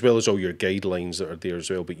signs, as well as all your guidelines that are there as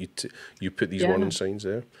well. But you put these warning signs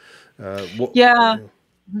there.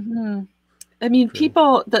 I mean,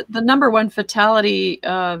 people, the number one fatality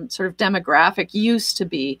sort of demographic used to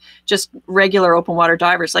be just regular open water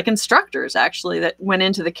divers, like instructors, actually, that went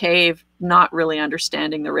into the cave not really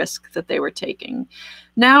understanding the risk that they were taking.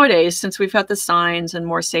 Nowadays, since we've got the signs and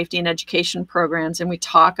more safety and education programs, and we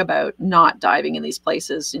talk about not diving in these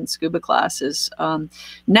places in scuba classes,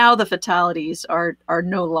 now the fatalities are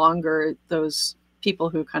no longer those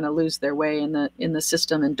people who kind of lose their way in the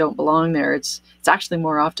system and don't belong there. It's actually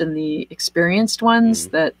more often the experienced ones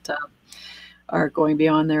that are going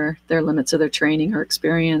beyond their limits of their training or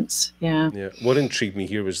experience. Yeah. What intrigued me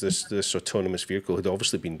here was this autonomous vehicle had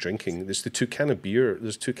obviously been drinking. There's 2 cans of beer.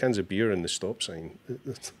 There's 2 cans of beer in the stop sign.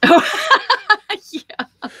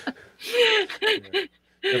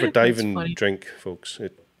 Never dive and drink, folks.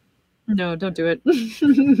 No, don't do it.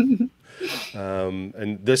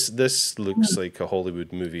 And this looks like a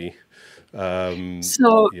Hollywood movie. That's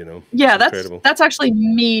actually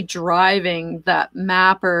me driving that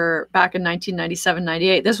mapper back in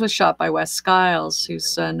 1997-98. This was shot by Wes Skiles,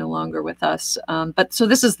 who's no longer with us. But so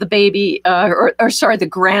this is the baby, the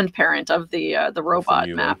grandparent of the robot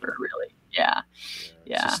mapper, really. Yeah.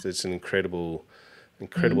 It's an incredible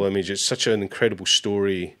image. It's such an incredible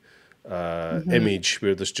story image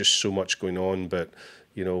where there's just so much going on, but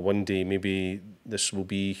one day maybe this will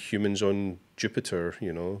be humans on Jupiter,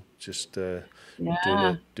 just doing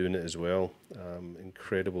it as well.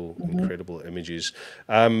 Incredible images.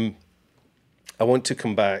 I want to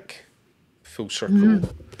come back full circle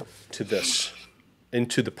to this,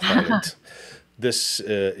 Into the Planet. This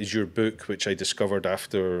is your book, which I discovered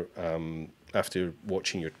after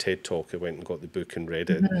watching your TED Talk. I went and got the book and read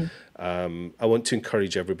it. I want to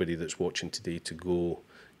encourage everybody that's watching today to go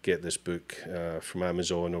get this book from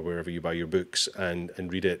Amazon or wherever you buy your books and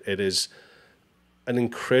read it. It is an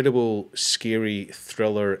incredible, scary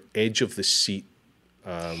thriller, edge of the seat,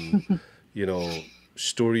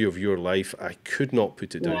 story of your life. I could not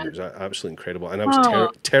put it down. It was absolutely incredible. And I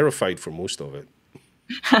was terrified for most of it.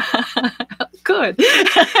 Good.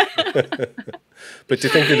 But to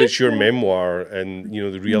think that it's your memoir and,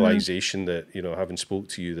 the realization that, having spoke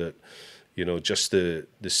to you, that, just the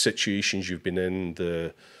situations you've been in,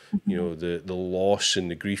 the loss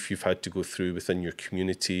and the grief you've had to go through within your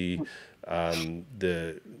community,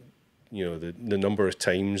 the number of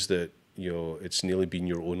times that, it's nearly been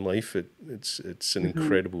your own life. It's an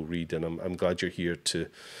incredible read, and I'm glad you're here to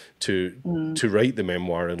write the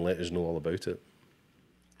memoir and let us know all about it.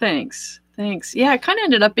 Thanks. Yeah, it kind of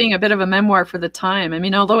ended up being a bit of a memoir for the time. I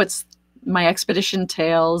mean, although it's my expedition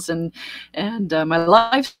tales and my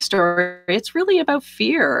life story, it's really about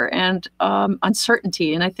fear and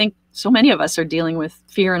uncertainty. And I think so many of us are dealing with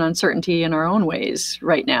fear and uncertainty in our own ways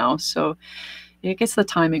right now. So I guess the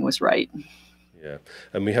timing was right. Yeah.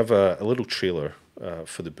 And we have a little trailer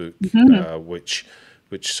for the book, which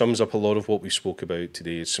sums up a lot of what we spoke about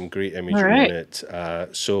today. It's some great imagery in it.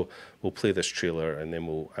 So we'll play this trailer and then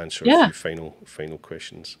we'll answer a few final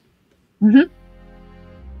questions.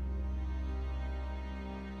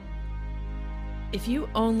 If you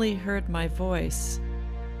only heard my voice,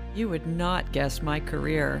 you would not guess my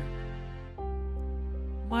career.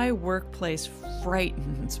 My workplace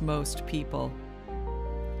frightens most people.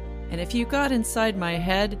 And if you got inside my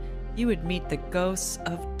head, you would meet the ghosts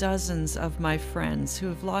of dozens of my friends who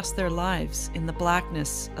have lost their lives in the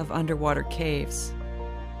blackness of underwater caves.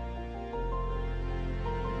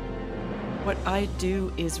 What I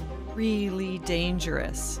do is really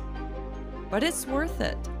dangerous, but it's worth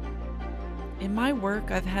it. In my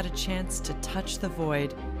work, I've had a chance to touch the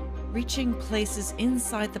void, reaching places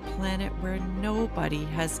inside the planet where nobody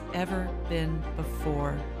has ever been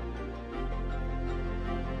before.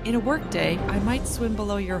 In a workday, I might swim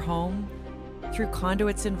below your home, through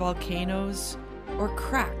conduits in volcanoes, or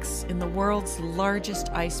cracks in the world's largest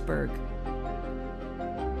iceberg.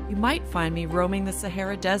 You might find me roaming the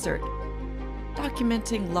Sahara Desert,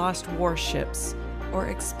 documenting lost warships, or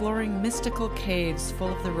exploring mystical caves full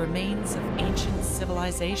of the remains of ancient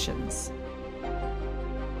civilizations.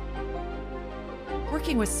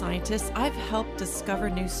 Working with scientists, I've helped discover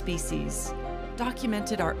new species,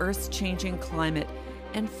 documented our Earth's changing climate,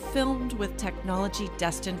 and filmed with technology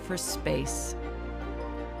destined for space.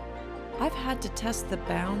 I've had to test the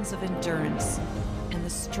bounds of endurance and the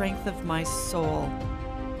strength of my soul.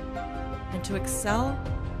 And to excel,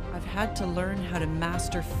 I've had to learn how to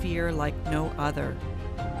master fear like no other.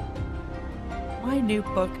 My new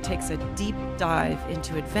book takes a deep dive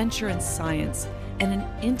into adventure and science and an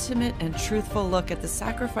intimate and truthful look at the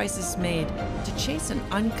sacrifices made to chase an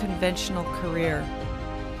unconventional career.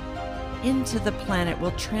 Into the Planet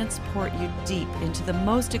will transport you deep into the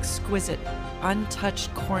most exquisite,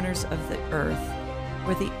 untouched corners of the earth,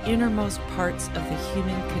 where the innermost parts of the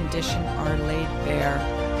human condition are laid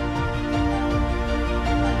bare.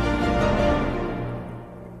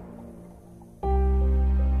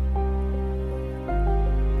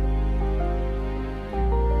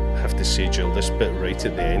 To say, Jill, this bit right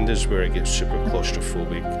at the end is where I get super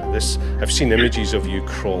claustrophobic. I've seen images of you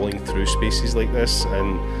crawling through spaces like this,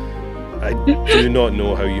 and I do not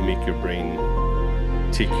know how you make your brain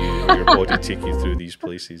take you, or your body take you through these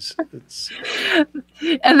places.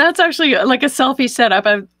 And that's actually like a selfie setup.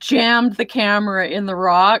 I've jammed the camera in the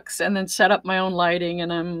rocks and then set up my own lighting,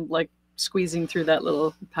 and I'm like squeezing through that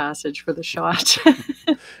little passage for the shot.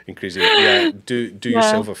 And crazy. Yeah, do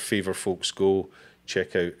yourself a favor, folks. Go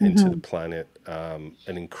check out Into the Planet, an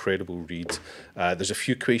incredible read. There's a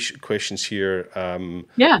few questions here.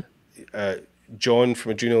 John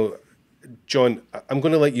from Adreno. John, I'm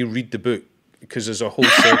going to let you read the book because there's a whole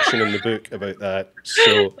section in the book about that.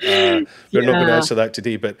 So we're not going to answer that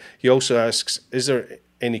today. But he also asks, is there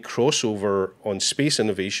any crossover on space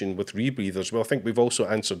innovation with rebreathers? Well, I think we've also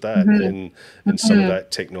answered that in some of that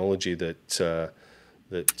technology that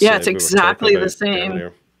it's exactly the same.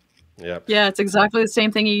 Earlier. Yeah, it's exactly the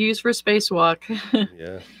same thing you use for a spacewalk.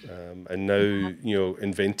 And now,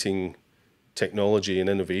 inventing technology and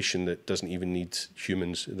innovation that doesn't even need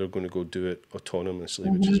humans. They're going to go do it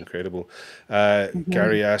autonomously, which is incredible.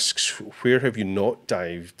 Gary asks, where have you not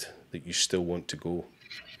dived that you still want to go?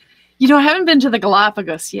 I haven't been to the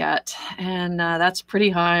Galapagos yet, and that's pretty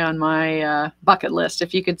high on my bucket list.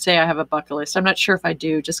 If you could say I have a bucket list. I'm not sure if I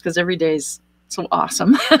do, just because every day's so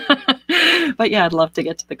awesome. But yeah, I'd love to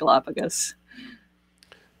get to the Galapagos.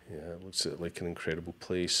 Yeah, it looks like an incredible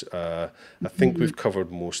place. I think we've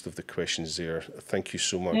covered most of the questions there. Thank you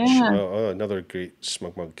so much. Another great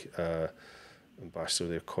SmugMug ambassador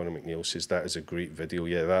there, Conor McNeil, says that is a great video.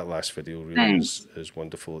 Yeah, that last video really is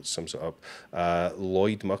wonderful. It sums it up.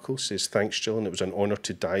 Lloyd Muckle says, thanks, Jill, and it was an honour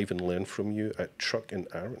to dive and learn from you at Truck and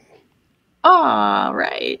Aaron. Oh,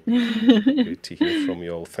 right. Great to hear from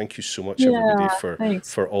you all. Thank you so much, everybody,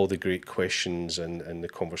 for all the great questions and the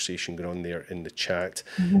conversation going on there in the chat.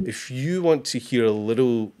 If you want to hear a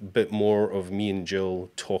little bit more of me and Jill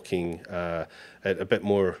talking at a bit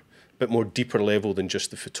more deeper level than just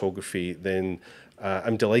the photography, then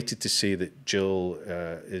I'm delighted to say that Jill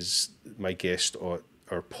is my guest on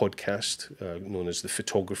our podcast known as the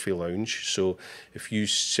Photography Lounge. So if you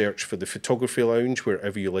search for the Photography Lounge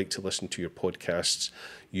wherever you like to listen to your podcasts,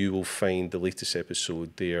 you will find the latest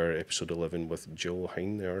episode there, episode 11, with Jill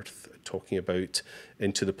Heinerth talking about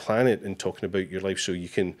Into the Planet and talking about your life. So you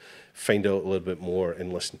can find out a little bit more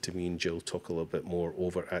and listen to me and Jill talk a little bit more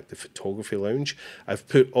over at the Photography Lounge. I've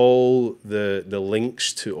put all the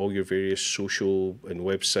links to all your various social and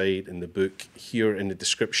website and the book here in the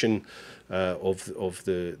description of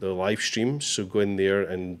the live stream. So go in there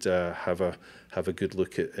and have a good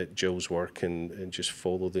look at Jill's work and just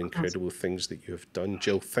follow the incredible things that you have done.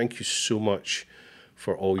 Jill, thank you so much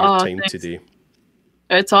for all your time today.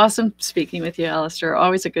 It's awesome speaking with you, Alastair.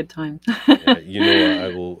 Always a good time.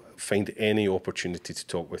 I will find any opportunity to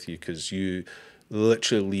talk with you because you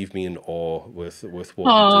literally leave me in awe with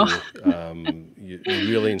what you do. You're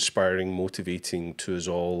really inspiring, motivating to us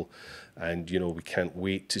all. And, we can't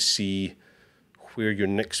wait to see where your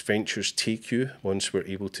next ventures take you once we're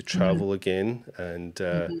able to travel again. And,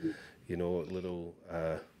 little,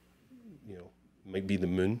 might be the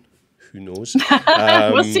moon. Who knows?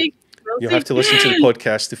 We'll see. You'll have to listen to the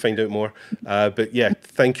podcast to find out more. But yeah,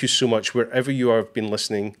 thank you so much. Wherever you have been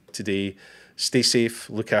listening today, stay safe,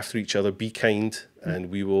 look after each other, be kind, and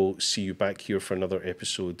we will see you back here for another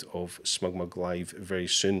episode of SmugMug Live very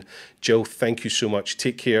soon. Jill, thank you so much.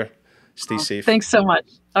 Take care. Stay safe. Thanks so much.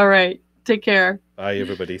 All right. Take care. Bye,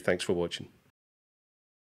 everybody. Thanks for watching.